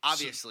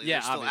 Obviously, yeah,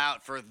 they're still obvious.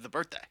 out for the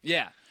birthday.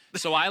 Yeah.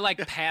 So I like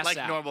pass Like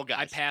out. normal guys.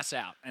 I pass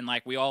out, and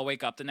like we all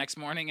wake up the next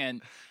morning,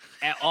 and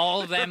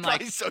all of them like.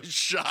 Probably so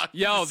shocked.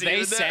 Yo, to see they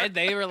you there. said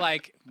they were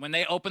like when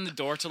they opened the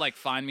door to like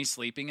find me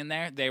sleeping in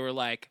there, they were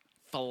like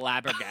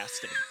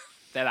flabbergasted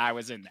that I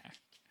was in there.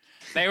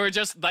 They were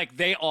just like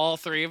all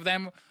three of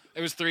them.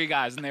 It was 3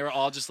 guys, and they were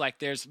all just like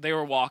they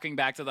were walking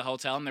back to the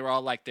hotel, and they were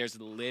all like, "There's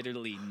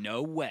literally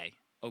no way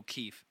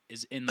O'Keefe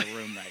is in the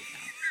room right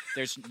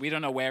now. We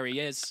don't know where he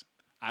is.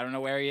 I don't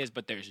know where he is,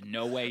 but there's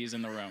no way he's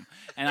in the room."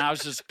 And I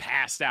was just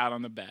passed out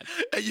on the bed.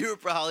 And you were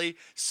probably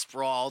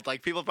sprawled.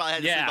 Like people probably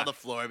had to Yeah. sleep on the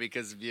floor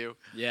because of you.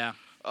 Yeah.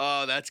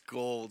 Oh, that's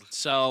gold.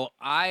 So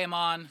I'm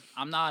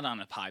not on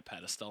a high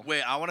pedestal.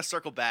 Wait, I want to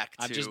circle back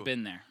to. I've just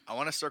been there. I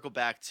want to circle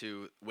back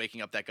to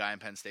waking up that guy in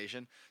Penn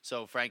Station.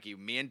 So, Frankie,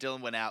 me and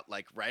Dylan went out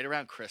like right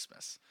around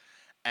Christmas,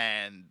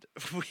 and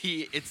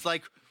it's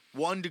like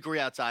 1 degree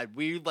outside.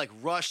 We like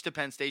rushed to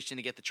Penn Station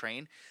to get the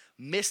train,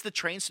 missed the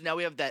train, so now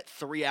we have that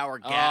 3-hour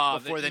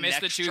gap before the you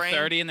missed next the train.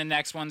 2:30, and the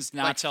next one's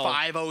not Like till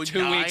 5:09.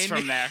 2 weeks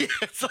from there.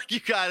 It's like you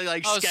gotta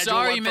like Oh, schedule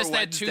sorry, one you for missed that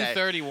Wednesday.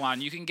 2:30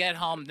 one. You can get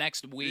home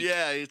next week.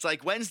 Yeah, it's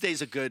like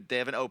Wednesdays are good. They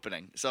have an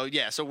opening. So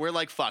yeah, so we're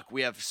like, fuck,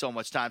 we have so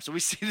much time. So we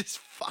see this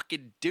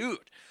fucking dude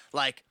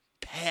like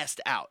passed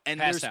out. And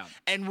Passed there's- out.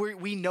 And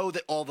we know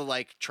that all the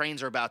like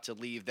trains are about to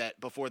leave that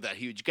before that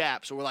huge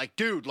gap. So we're like,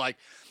 dude, like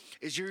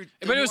is your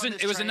But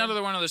it was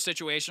another one of those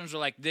situations where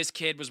like this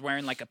kid was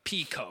wearing like a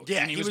pea coat. Yeah,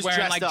 and he he was was wearing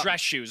dressed like up.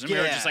 dress shoes. And we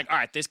were Yeah. just like, all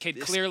right, this kid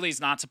clearly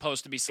is not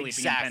supposed to be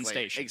sleeping in Penn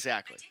Station.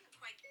 Exactly.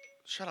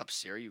 Shut up,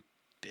 Siri, you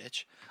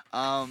bitch.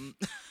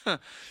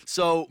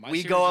 So My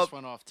we Siri go just up.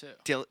 went off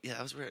too. Yeah,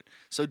 that was weird.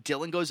 So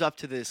Dylan goes up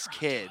to this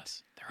kid.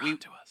 They're on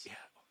to us.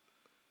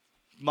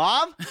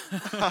 Mom?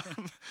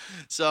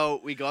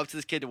 So we go up to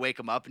this kid to wake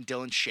him up, and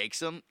Dylan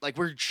shakes him. Like,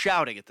 we're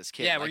shouting at this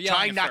kid. Yeah, we're like, yelling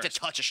trying at not first.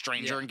 to touch a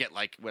stranger Yeah. and get,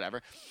 like,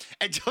 whatever.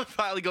 And Dylan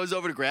finally goes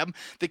over to grab him.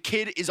 The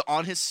kid is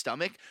on his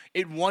stomach.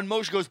 In one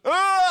motion goes,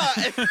 ah!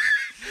 And,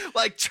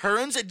 like,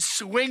 turns and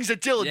swings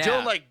at Dylan. Yeah.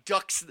 Dylan, like,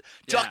 ducks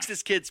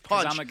this kid's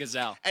 'Cause punch. I'm a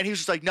gazelle. And he was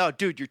just like, no,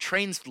 dude, your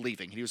train's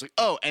leaving. And he was like,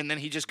 oh. And then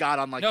he just got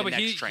on, like, No, the but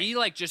next train. he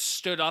like just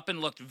stood up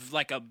and looked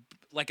like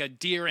a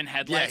deer in Yeah,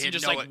 headlights he and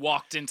just know like it.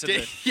 walked into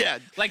the. Yeah.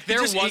 Like, He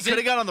there just- He wasn't- could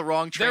have got on the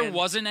wrong train. There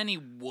wasn't any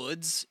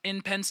woods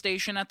in Penn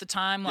Station at the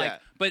time, like, Yeah.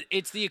 but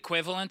it's the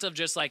equivalent of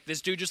just like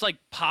this dude just like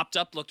popped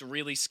up, looked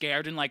really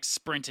scared, and like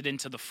sprinted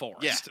into the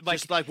forest. Yeah, like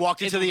just like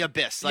walked into it- the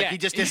abyss. Like yeah. he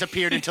just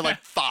disappeared into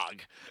like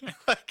fog.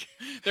 Like,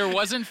 there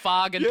wasn't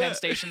fog in Yeah. Penn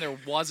Station. There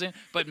wasn't,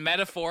 but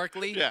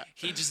metaphorically, Yeah.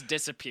 he just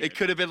disappeared. it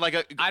could have been like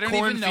a I don't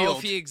even know cornfield.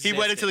 if he He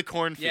went into existed. the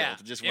cornfield yeah,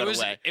 and just it went was,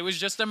 away. It was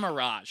just a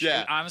mirage.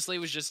 Yeah. It honestly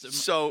was just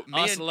So me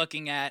us and-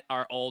 looking at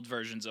our old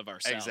versions of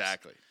ourselves.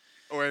 Exactly.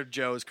 Or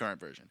Joe's current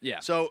version. Yeah.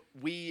 So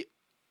we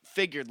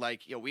figured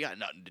like, we got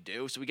nothing to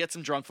do. So we get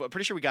some drunk food.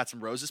 Pretty sure we got some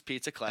Rose's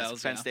Pizza, classic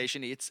Hells Penn yeah.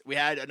 Station eats. We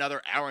had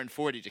another hour and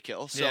 40 to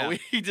kill. So Yeah.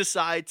 we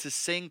decide to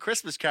sing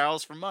Christmas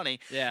carols for money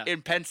Yeah.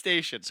 in Penn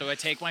Station. So I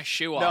take my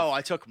shoe off. No,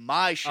 I took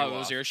my shoe Oh, off. it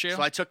was your shoe?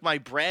 So I took my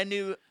brand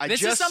new. This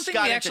just is something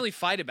got we into- actually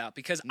fight about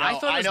because No, I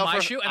thought I it know was my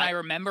for- shoe, and I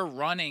remember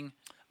running.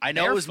 I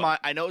know it was barefoot. mine.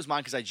 I know it was mine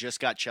because I just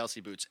got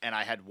Chelsea boots, and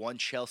I had one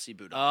Chelsea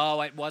boot on.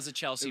 Oh, it was a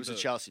Chelsea It was boot.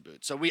 a Chelsea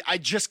boot. So I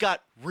just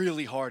got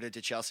really hard into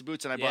Chelsea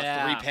boots, and I bought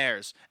Yeah. 3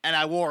 pairs, and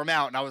I wore them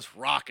out, and I was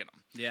rocking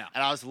them. Yeah.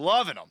 And I was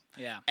loving them.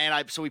 Yeah.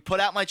 And so we put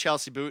out my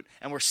Chelsea boot,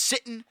 and we're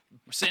sitting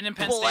We're sitting in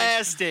Penn Station,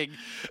 blasting,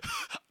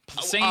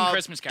 singing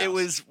Christmas carols. It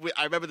was.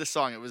 I remember the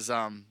song. It was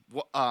All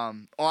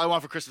I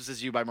Want for Christmas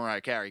Is You by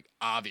Mariah Carey,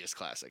 obvious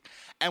classic,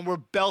 and we're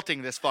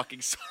belting this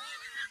fucking song,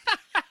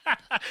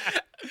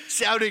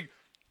 sounding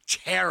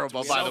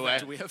terrible. By the way,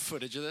 do we have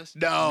footage of this?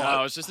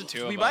 No, it's just the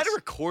two of we us. might have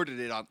recorded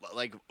it on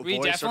like We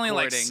voice definitely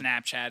like recording.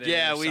 Snapchatted.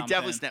 Yeah, or we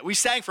definitely something. we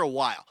sang for a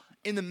while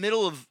in the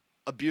middle of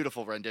a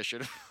beautiful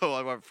rendition of All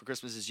I Want for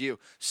Christmas Is You.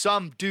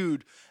 Some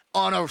dude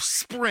on a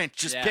sprint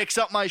just Yeah. picks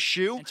up my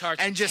shoe And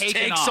starts and just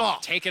taking takes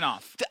off. Taking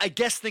off. I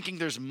guess thinking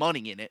there's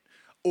money in it,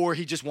 or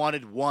he just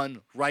wanted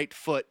one right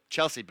foot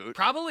Chelsea boot.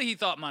 Probably he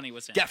thought money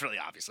was in. Definitely,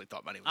 obviously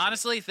thought money was in it.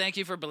 Honestly, thank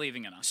you for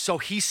believing in us. So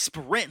he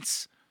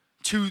sprints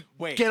to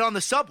Wait. get on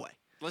the subway.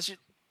 Let's just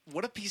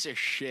what a piece of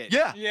shit.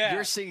 Yeah. Yeah.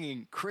 You're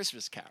singing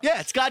Christmas carols. Yeah,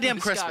 it's goddamn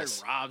This guy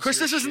Christmas. robs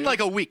Christmas your isn't shit. like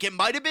a week. It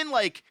might have been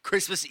like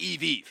Christmas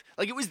Eve.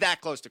 Like it was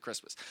that close to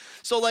Christmas.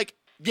 So like,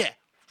 yeah,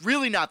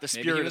 really not the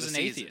Maybe spirit he was of an the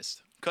season.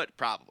 atheist. Could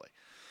probably.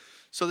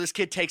 So this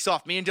kid takes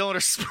off. Me and Dylan are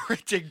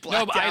sprinting.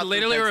 No, but I out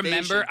literally through Penn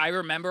remember. Station. I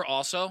remember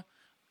also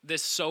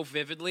this so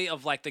vividly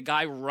of like the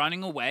guy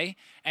running away,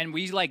 and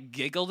we like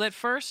giggled at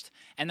first,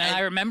 and then And- I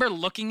remember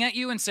looking at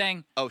you and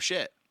saying, Oh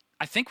shit.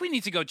 I think we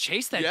need to go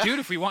chase that Yeah. dude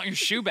if we want your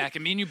shoe back.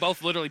 And me and you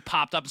both literally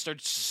popped up and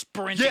started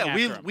sprinting Yeah, after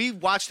him. we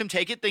watched him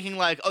take it, thinking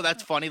like, oh,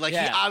 that's funny. Like he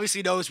Yeah.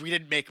 obviously knows we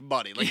didn't make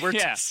money. Like we're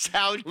Yeah.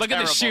 sound Look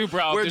at the terrible. shoe,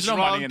 bro. We're There's no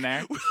drunk. money in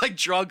there. We're like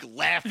drunk,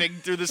 laughing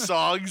through the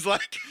songs.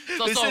 Like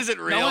So- this so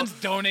isn't real. No one's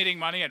donating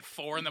money at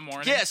 4 a.m.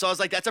 Yeah, so I was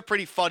like, that's a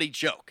pretty funny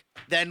joke.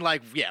 Then,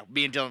 like, yeah,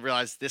 me and Dylan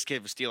realized this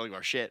kid was stealing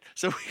our shit.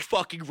 So we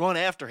fucking run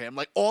after him,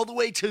 like, all the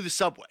way to the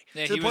subway.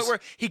 Yeah, to the he point was- where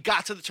he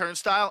got to the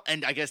turnstile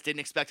and I guess didn't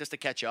expect us to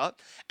catch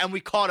up. And we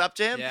caught up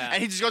to him. Yeah.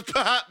 And he just goes,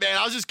 man,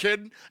 I was just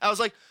kidding. I was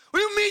like, what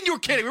do you mean you were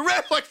kidding? We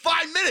ran for like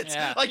 5 minutes.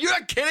 Yeah. Like, you're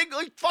not kidding?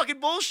 Like, fucking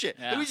bullshit.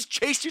 Yeah. And we just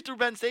chased you through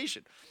Penn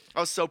Station. I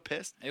was so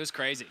pissed. It was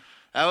crazy.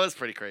 That was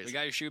pretty crazy. We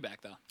got your shoe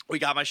back though. We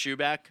got my shoe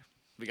back.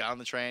 We got on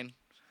the train.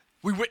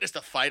 We witnessed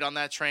a fight on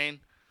that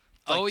train.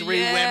 Like Oh, 3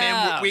 yeah.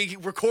 women. We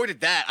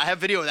recorded that. I have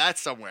video of that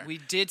somewhere. We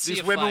did see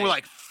These a women fight. were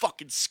like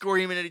fucking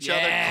screaming at each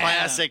other. Yeah.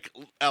 Classic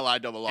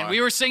LIRR. And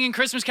we were singing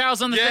Christmas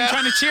carols on the thing Yeah.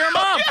 trying to cheer him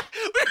up.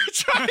 we were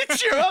trying to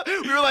cheer up.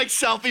 We were like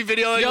selfie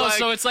videoing. Yo, like,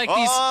 so it's like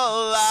these-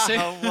 all si-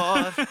 I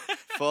want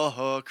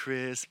for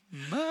Christmas.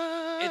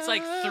 It's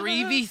like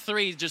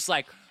 3v3, just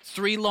like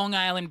 3 Long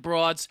Island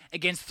broads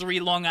against 3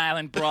 Long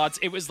Island broads.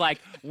 It was like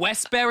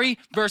Westbury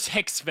versus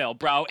Hicksville,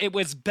 bro. It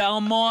was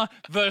Belmore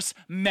versus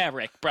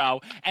Merrick,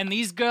 bro. And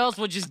these girls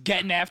were just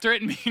getting after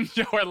it, and me and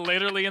Joe were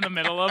literally in the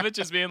middle of it,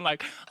 just being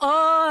like,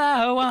 all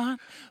I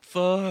want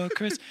for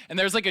Chris. And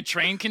there's like a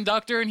train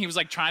conductor, and he was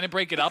like trying to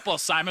break it up while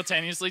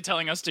simultaneously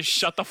telling us to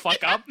shut the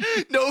fuck up.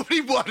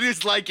 Nobody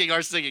was liking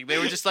our singing. They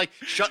were just like,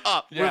 shut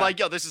up. We're Yeah. like,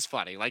 yo, this is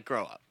funny. Like,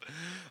 grow up.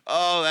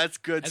 Oh, that's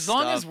good As stuff.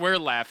 long as we're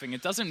laughing,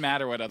 it doesn't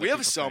matter what other we have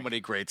people so think. many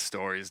great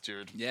stories,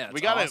 dude. Yeah, we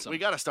it's gotta awesome. we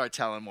gotta start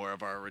telling more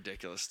of our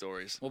ridiculous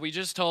stories. Well, we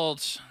just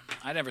told.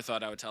 I never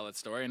thought I would tell that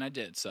story, and I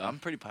did. So I'm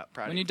pretty proud.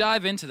 when of you you.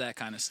 dive into that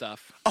kind of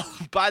stuff, Oh,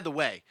 by the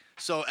way,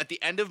 so at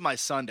the end of my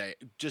Sunday,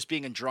 just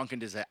being in drunken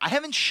disaster, I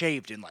haven't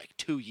shaved in like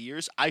 2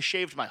 years. I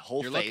shaved my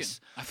whole you're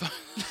face. looking.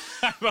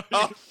 I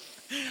thought.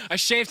 I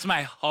shaved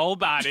my whole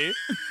body.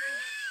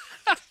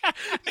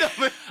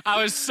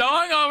 I was so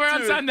hungover on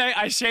Dude, Sunday.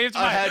 I shaved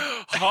my had-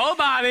 whole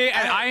body,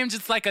 and I am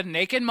just like a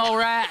naked mole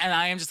rat, and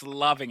I am just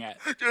loving it.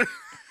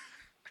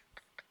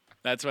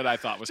 That's what I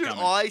thought was Dude,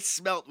 coming. all I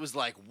smelt was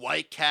like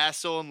White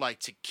Castle and like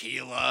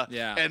tequila,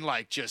 Yeah. and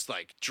like just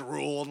like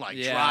drool and like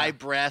Yeah. dry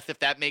breath, if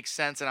that makes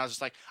sense. And I was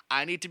just like,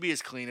 I need to be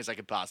as clean as I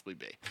could possibly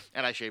be,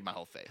 and I shaved my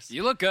whole face.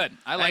 You look good.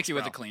 I like Thanks, you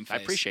with bro. a clean face.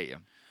 I appreciate you.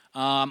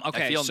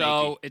 Okay, feel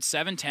so naked. it's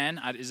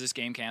 7:10. Is this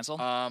game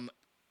canceled?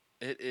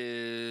 It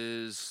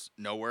is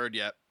no word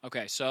yet.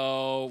 Okay,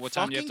 so what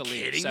time do you have to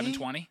Fucking leave? kidding me?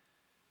 7:20.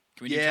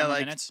 Can we do Yeah, 10 more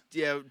like minutes?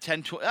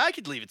 10, 20. I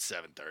could leave at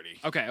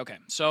 7:30. Okay.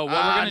 So what we're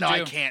gonna no,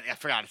 do? I can't. I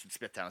forgot it's in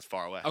Smithtown. It's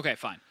far away. Okay,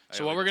 fine. I So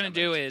gotta what we're leave gonna in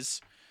 10 do minutes.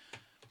 is,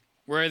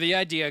 we're the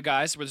idea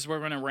guys. This is where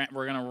we're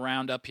gonna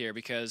round up here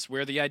because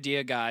we're the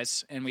idea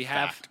guys, and we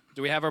have. Fact.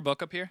 Do we have our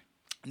book up here?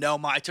 No,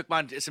 I took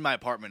mine. It's in my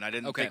apartment. I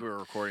didn't Okay. think we were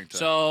recording today.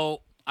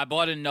 So I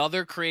bought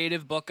another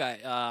creative book.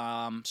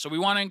 So we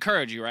want to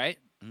encourage you, right?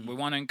 Mm-hmm. We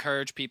want to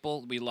encourage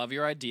people. We love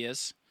your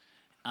ideas.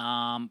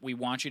 We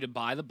want you to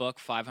buy the book,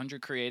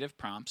 500 Creative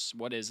Prompts.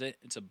 What is it?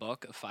 It's a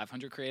book of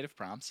 500 creative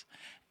prompts,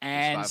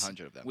 and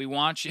 500 of them. we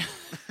want you.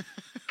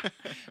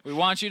 We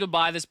want you to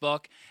buy this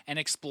book and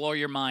explore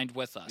your mind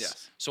with us.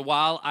 Yes. So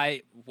while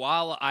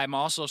I'm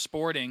also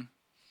sporting,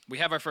 we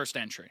have our first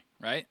entry,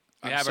 right?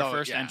 We have our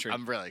first entry.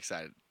 I'm really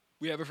excited.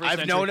 We have our first I've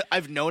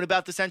entry. known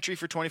about this entry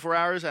for 24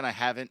 hours, and I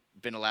haven't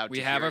been allowed. We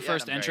to have hear our it yet.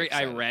 first I'm very entry.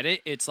 I excited. read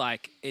it.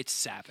 It's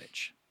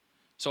savage.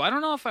 So I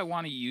don't know if I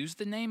want to use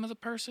the name of the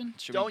person.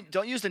 Should we-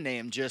 Don't use the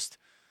name. Just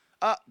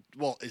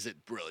well, is it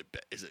really?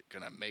 Is it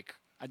gonna make?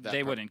 that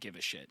they per- wouldn't give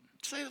a shit.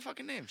 say the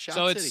fucking name. Shot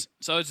So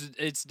City.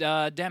 it's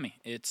Demi.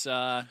 It's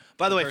By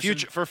the way, person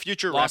for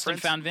future lost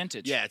reference, and found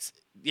vintage. Yeah,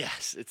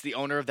 it's the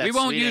owner of that. we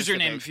won't sweet use your Insta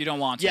name page. if you don't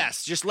want to.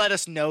 Yes, just let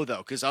us know though,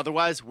 because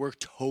otherwise we're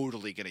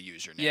totally gonna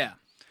use your name. Yeah.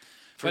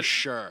 for but-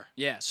 sure.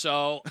 Yeah,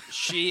 so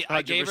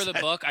I gave her the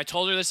 100%. book. I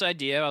told her this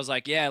idea. I was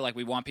like, yeah, like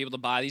we want people to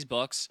buy these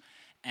books.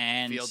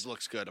 And Fields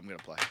looks good. I'm gonna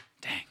play.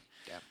 dang.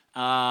 Yeah.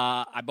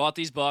 I bought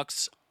these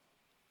books.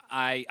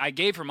 I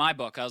gave her my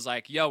book. I was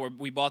like, yo,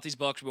 we bought these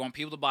books. We want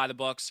people to buy the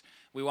books.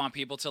 We want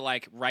people to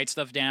like write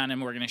stuff down,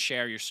 and we're gonna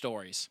share your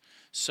stories.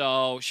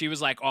 So she was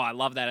like, oh, I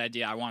love that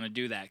idea. I want to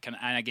do that. And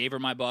I gave her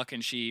my book,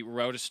 and she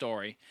wrote a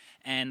story.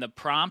 And the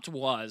prompt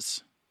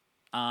was,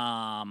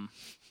 I'm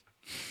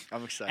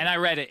excited. and I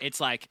read it.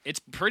 It's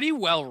pretty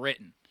well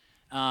written.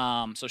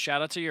 So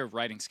shout out to your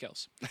writing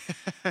skills.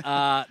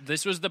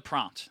 This was the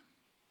prompt.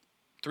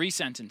 3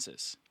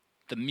 sentences.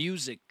 The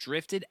music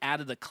drifted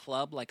out of the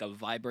club like a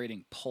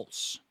vibrating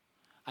pulse.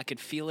 I could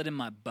feel it in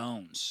my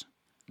bones.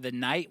 The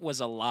night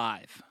was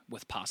alive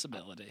with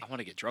possibility. I want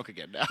to get drunk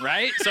again now.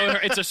 Right? So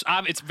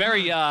it's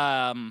very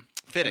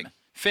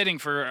Fitting.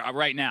 for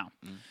right now.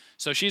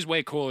 So she's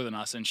way cooler than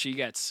us, and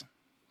she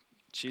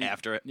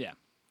After it. Yeah.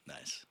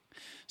 Nice.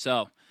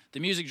 So the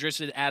music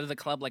drifted out of the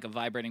club like a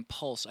vibrating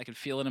pulse. I could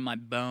feel it in my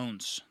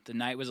bones. The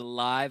night was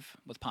alive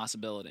with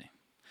possibility.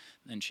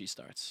 Then she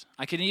starts.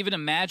 I can even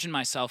imagine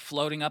myself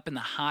floating up in the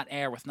hot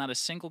air with not a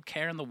single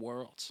care in the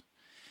world.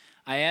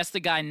 I asked the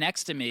guy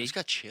next to me. I just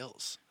got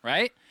chills.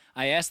 Right?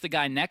 I asked the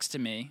guy next to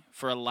me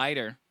for a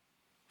lighter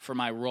for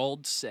my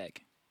rolled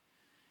cig.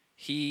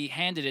 He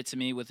handed it to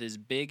me with his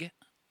big...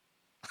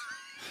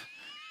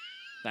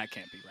 That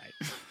can't be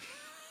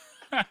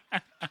right.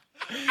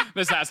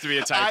 This has to be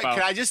a typo.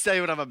 Can I just tell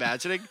you what I'm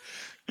imagining?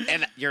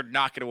 And you're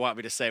not going to want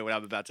me to say what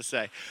I'm about to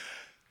say.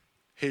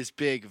 His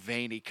big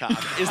veiny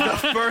cock is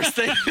the first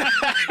thing.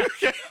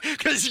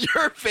 Because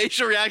your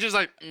facial reaction is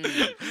like,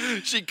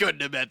 she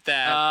couldn't have meant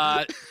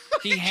that.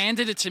 He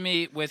handed it to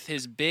me with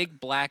his big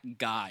black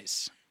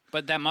guys.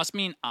 But that must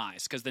mean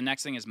eyes, because the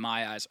next thing is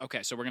my eyes.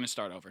 Okay, so we're going to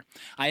start over.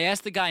 I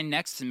asked the guy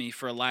next to me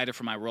for a lighter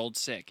for my rolled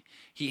cig.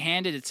 He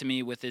handed it to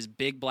me with his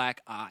big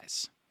black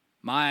eyes.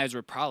 My eyes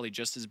were probably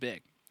just as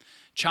big.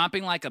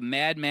 Chomping like a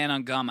madman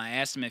on gum, I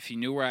asked him if he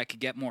knew where I could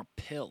get more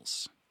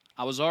pills.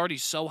 I was already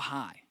so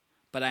high,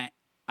 but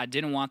I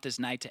didn't want this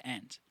night to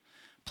end.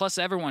 Plus,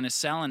 everyone is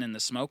selling in the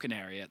smoking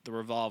area at the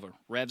Revolver,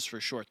 Revs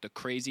for short, the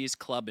craziest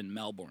club in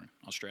Melbourne,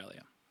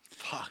 Australia.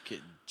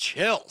 Fucking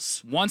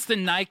chills. Once the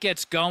night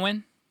gets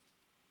going,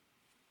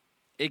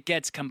 it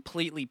gets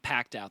completely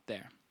packed out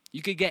there.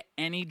 You could get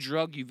any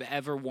drug you've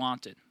ever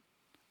wanted.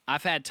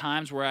 I've had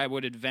times where I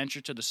would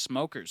adventure to the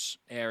smokers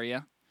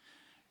area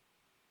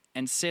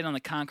and sit on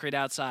the concrete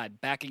outside,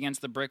 back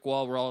against the brick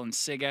wall, rolling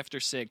cig after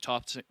cig,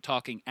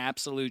 talking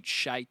absolute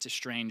shite to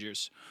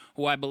strangers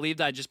who I believed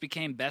I just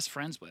became best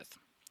friends with.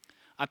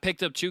 I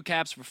picked up 2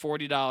 caps for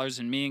 $40,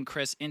 and me and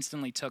Chris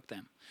instantly took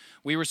them.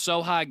 We were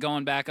so high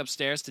going back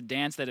upstairs to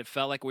dance that it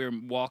felt like we were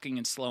walking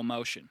in slow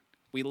motion.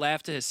 We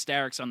laughed to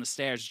hysterics on the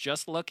stairs,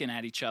 just looking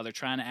at each other,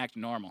 trying to act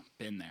normal.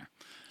 Been there.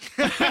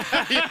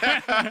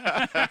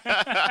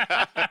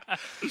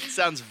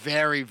 Sounds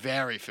very,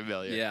 very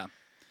familiar. Yeah.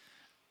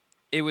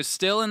 It was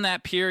still in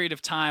that period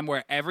of time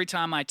where every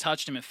time I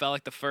touched him, it felt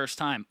like the first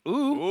time.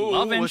 Ooh,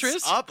 love interest.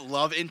 What's up?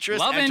 Love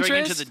interest. Love Entering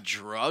interest. into the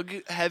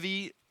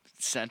drug-heavy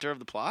center of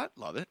the plot.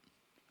 Love it.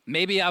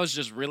 Maybe I was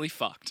just really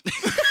fucked.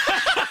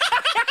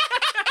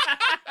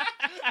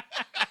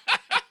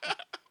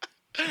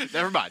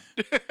 Never mind.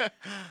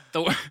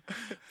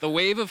 The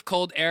wave of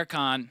cold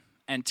aircon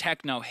and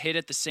techno hit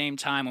at the same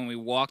time when we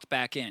walked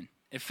back in.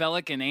 It felt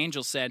like an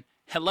angel said,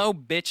 "Hello,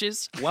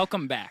 bitches.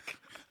 Welcome back."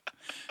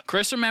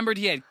 Chris remembered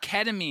he had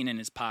ketamine in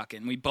his pocket,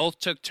 and we both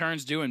took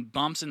turns doing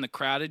bumps in the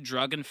crowded,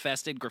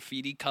 drug-infested,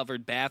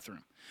 graffiti-covered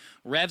bathroom.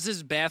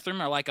 Revs' bathroom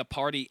are like a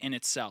party in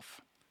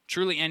itself.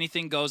 Truly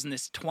anything goes in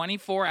this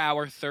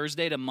 24-hour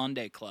Thursday to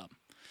Monday club.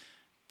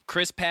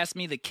 Chris passed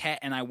me the ket,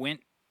 and I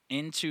went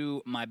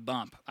into my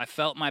bump. I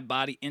felt my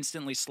body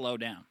instantly slow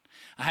down.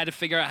 I had to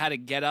figure out how to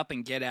get up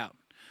and get out.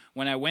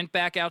 When I went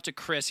back out to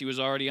Chris, he was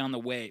already on the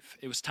wave.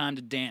 It was time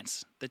to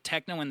dance. The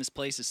techno in this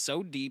place is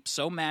so deep,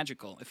 so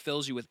magical, it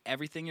fills you with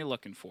everything you're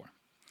looking for.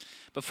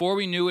 Before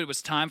we knew it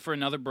was time for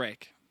another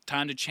break.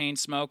 Time to chain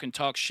smoke and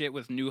talk shit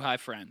with new high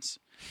friends.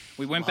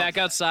 We went back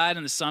outside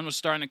and the sun was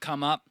starting to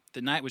come up.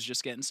 The night was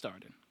just getting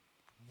started.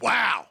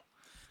 Wow.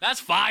 That's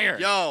fire.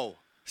 Yo,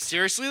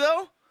 seriously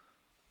though?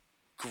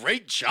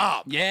 Great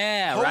job.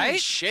 Yeah, Holy right?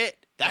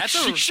 shit. That's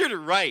She should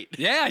write.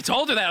 Yeah, I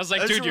told her that. I was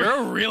like, That's dude, you're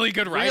a really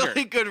good writer.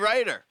 Really good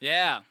writer.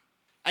 Yeah.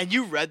 And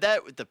you read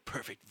that with the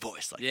perfect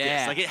voice like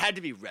Yeah. this. Like it had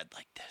to be read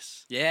like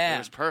this. Yeah. It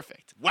was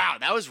perfect. Wow,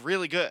 that was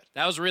really good.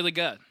 That was really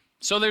good.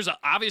 So there's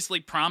obviously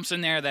prompts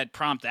in there that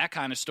prompt that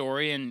kind of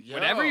story, and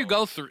whatever you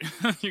go through,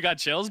 you got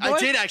chills, boy? I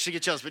did actually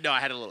get chills, but no, I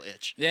had a little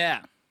itch.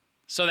 Yeah.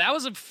 So that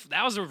was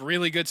a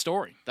really good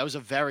story. That was a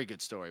very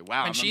good story.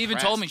 Wow. And she even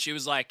told me, she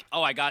was like,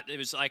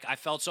 I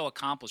felt so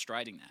accomplished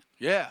writing that.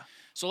 Yeah.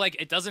 So like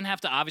it doesn't have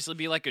to obviously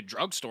be like a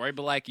drug story,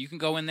 but like you can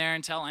go in there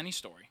and tell any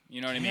story.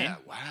 You know what I mean? Yeah,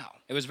 wow.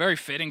 It was very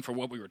fitting for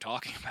what we were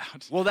talking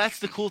about. Well, that's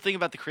the cool thing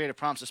about the creative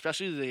prompts,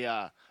 especially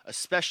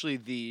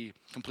the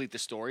complete the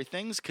story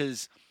things,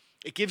 because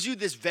it gives you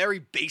this very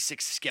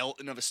basic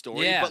skeleton of a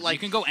story. Yeah, but like you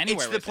can go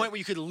anywhere It's the with point it. where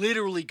you could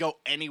literally go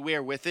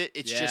anywhere with it.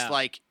 It's just Yeah.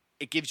 like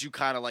it gives you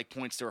kind of like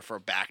points to refer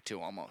back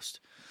to almost.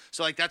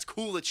 So like that's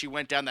cool that she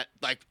went down that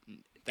like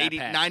That 80,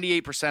 path.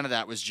 98% of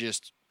that was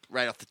just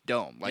right off the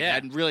dome. Like Yeah.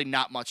 had really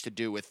not much to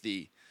do with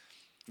the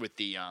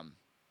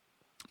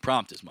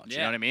prompt as much. Yeah, You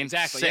know what I mean?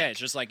 Exactly. Sick. Yeah, it's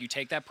just like you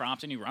take that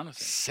prompt and you run with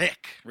it.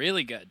 Sick.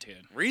 Really good,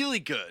 dude. Really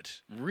good.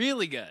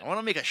 Really good. I want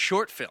to make a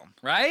short film.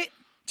 Right?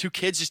 2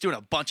 kids just doing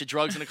a bunch of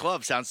drugs in a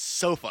club sounds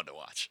so fun to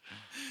watch.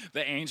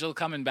 The angel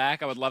coming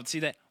back. I would love to see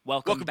that.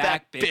 Welcome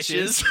back,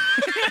 bitches.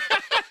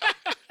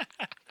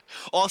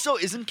 Also,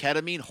 isn't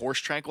ketamine horse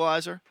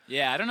tranquilizer?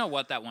 Yeah, I don't know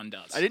what that one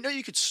does. I didn't know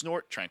you could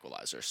snort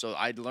tranquilizer, so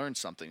I learned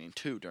something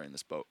too during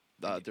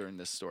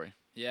this story.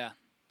 Yeah.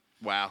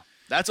 Wow,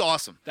 that's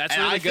awesome. That's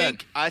And really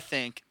good. I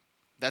think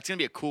That's going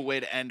to be a cool way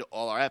to end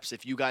all our eps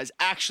if you guys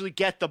actually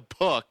get the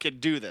book and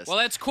do this. Well,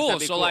 that's cool.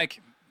 That'd be So, cool.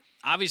 like,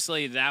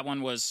 obviously that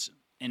one was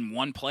in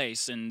one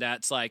place, and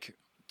that's like,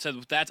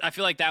 so that's, I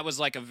feel like that was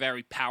like a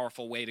very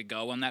powerful way to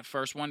go on that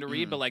first one to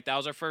read, but like that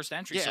was our first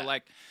entry. So, Yeah.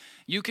 like,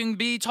 you can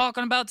be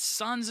talking about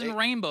suns and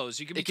rainbows.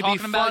 You can be it could be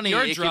talking about funny,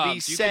 your it could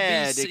drugs. be You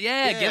sad, could it- be,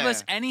 yeah, give yeah.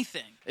 us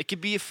anything. It could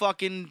be a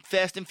fucking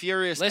Fast and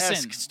Furious-esque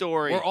Listen,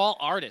 story. we're all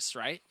artists,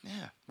 right?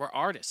 Yeah, We're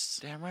artists.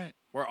 damn right.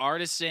 We're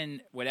artists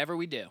in whatever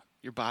we do.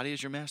 Your body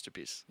is your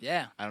masterpiece.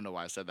 Yeah. I don't know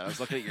why I said that. I was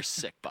looking at your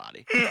sick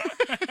body.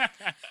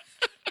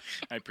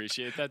 I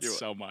appreciate that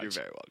so much. You're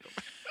very welcome.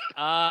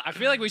 I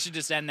feel like we should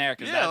just end there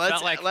because Yeah, that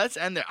felt like let's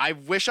end there. I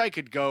wish I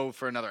could go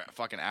for another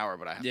fucking hour,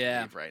 but I have Yeah.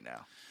 to leave right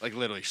now. Like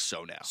literally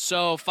so now.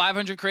 So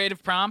 500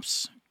 creative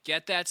prompts.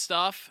 Get that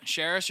stuff.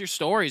 Share us your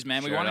stories,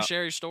 man. We Share it want to up.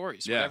 share your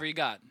stories. Yeah. Whatever you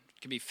got.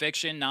 It could be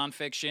fiction,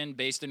 nonfiction,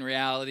 based in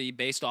reality,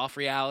 based off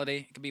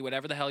reality. It could be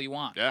whatever the hell you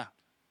want. Yeah.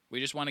 We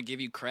just want to give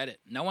you credit.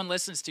 No one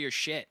listens to your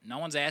shit. No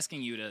one's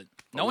asking you to.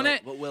 But we'll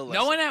No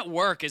listen. one at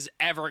work is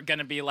ever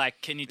gonna be like,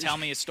 "Can you tell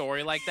me a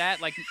story like that?"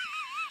 Like,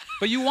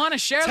 but you want to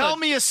share. Tell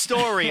me a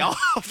story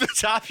off the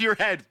top of your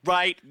head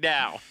right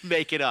now.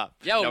 Make it up.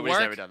 Yo, Nobody's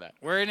work, ever done that.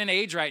 We're in an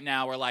age right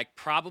now where like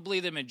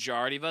probably the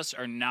majority of us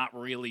are not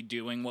really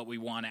doing what we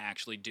want to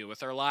actually do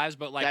with our lives,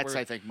 but like That's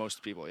we're, I think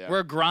most people. Yeah.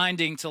 we're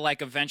grinding to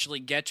like eventually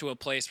get to a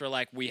place where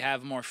like we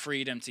have more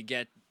freedom to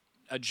get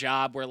a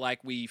job where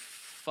like we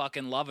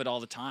fucking love it all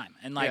the time.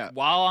 And like Yeah.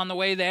 while on the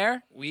way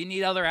there, we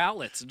need other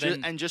outlets.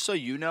 Then, And just so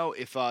you know,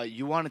 if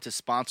you wanted to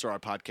sponsor our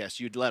podcast,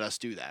 you'd let us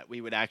do that.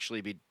 We would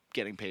actually be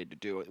getting paid to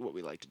do what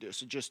we like to do.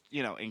 So just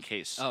in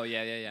case. oh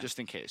yeah. Just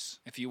in case.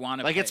 If you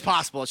want to Like it's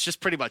possible. It's just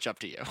pretty much up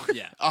to you.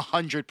 Yeah.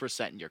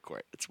 100% in your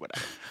court. It's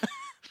whatever.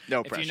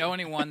 No If pressure. you know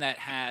anyone that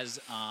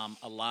has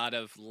a lot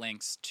of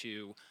links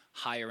to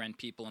higher end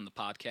people in the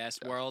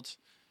podcast world,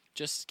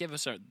 just give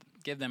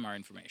them our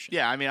information.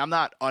 Yeah, I mean, I'm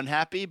not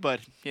unhappy, but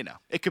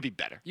it could be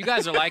better. You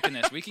guys are liking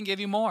this. We can give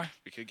you more.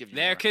 We could give you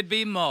There more. could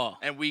be more.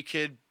 And we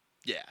could,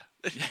 yeah.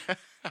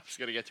 I was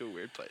gonna get to a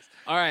weird place.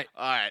 All right.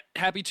 All right,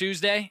 Happy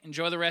Tuesday.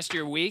 Enjoy the rest of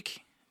your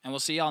week, and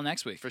we'll see y'all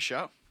next week. for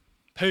sure.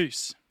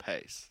 Peace.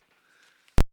 Pace.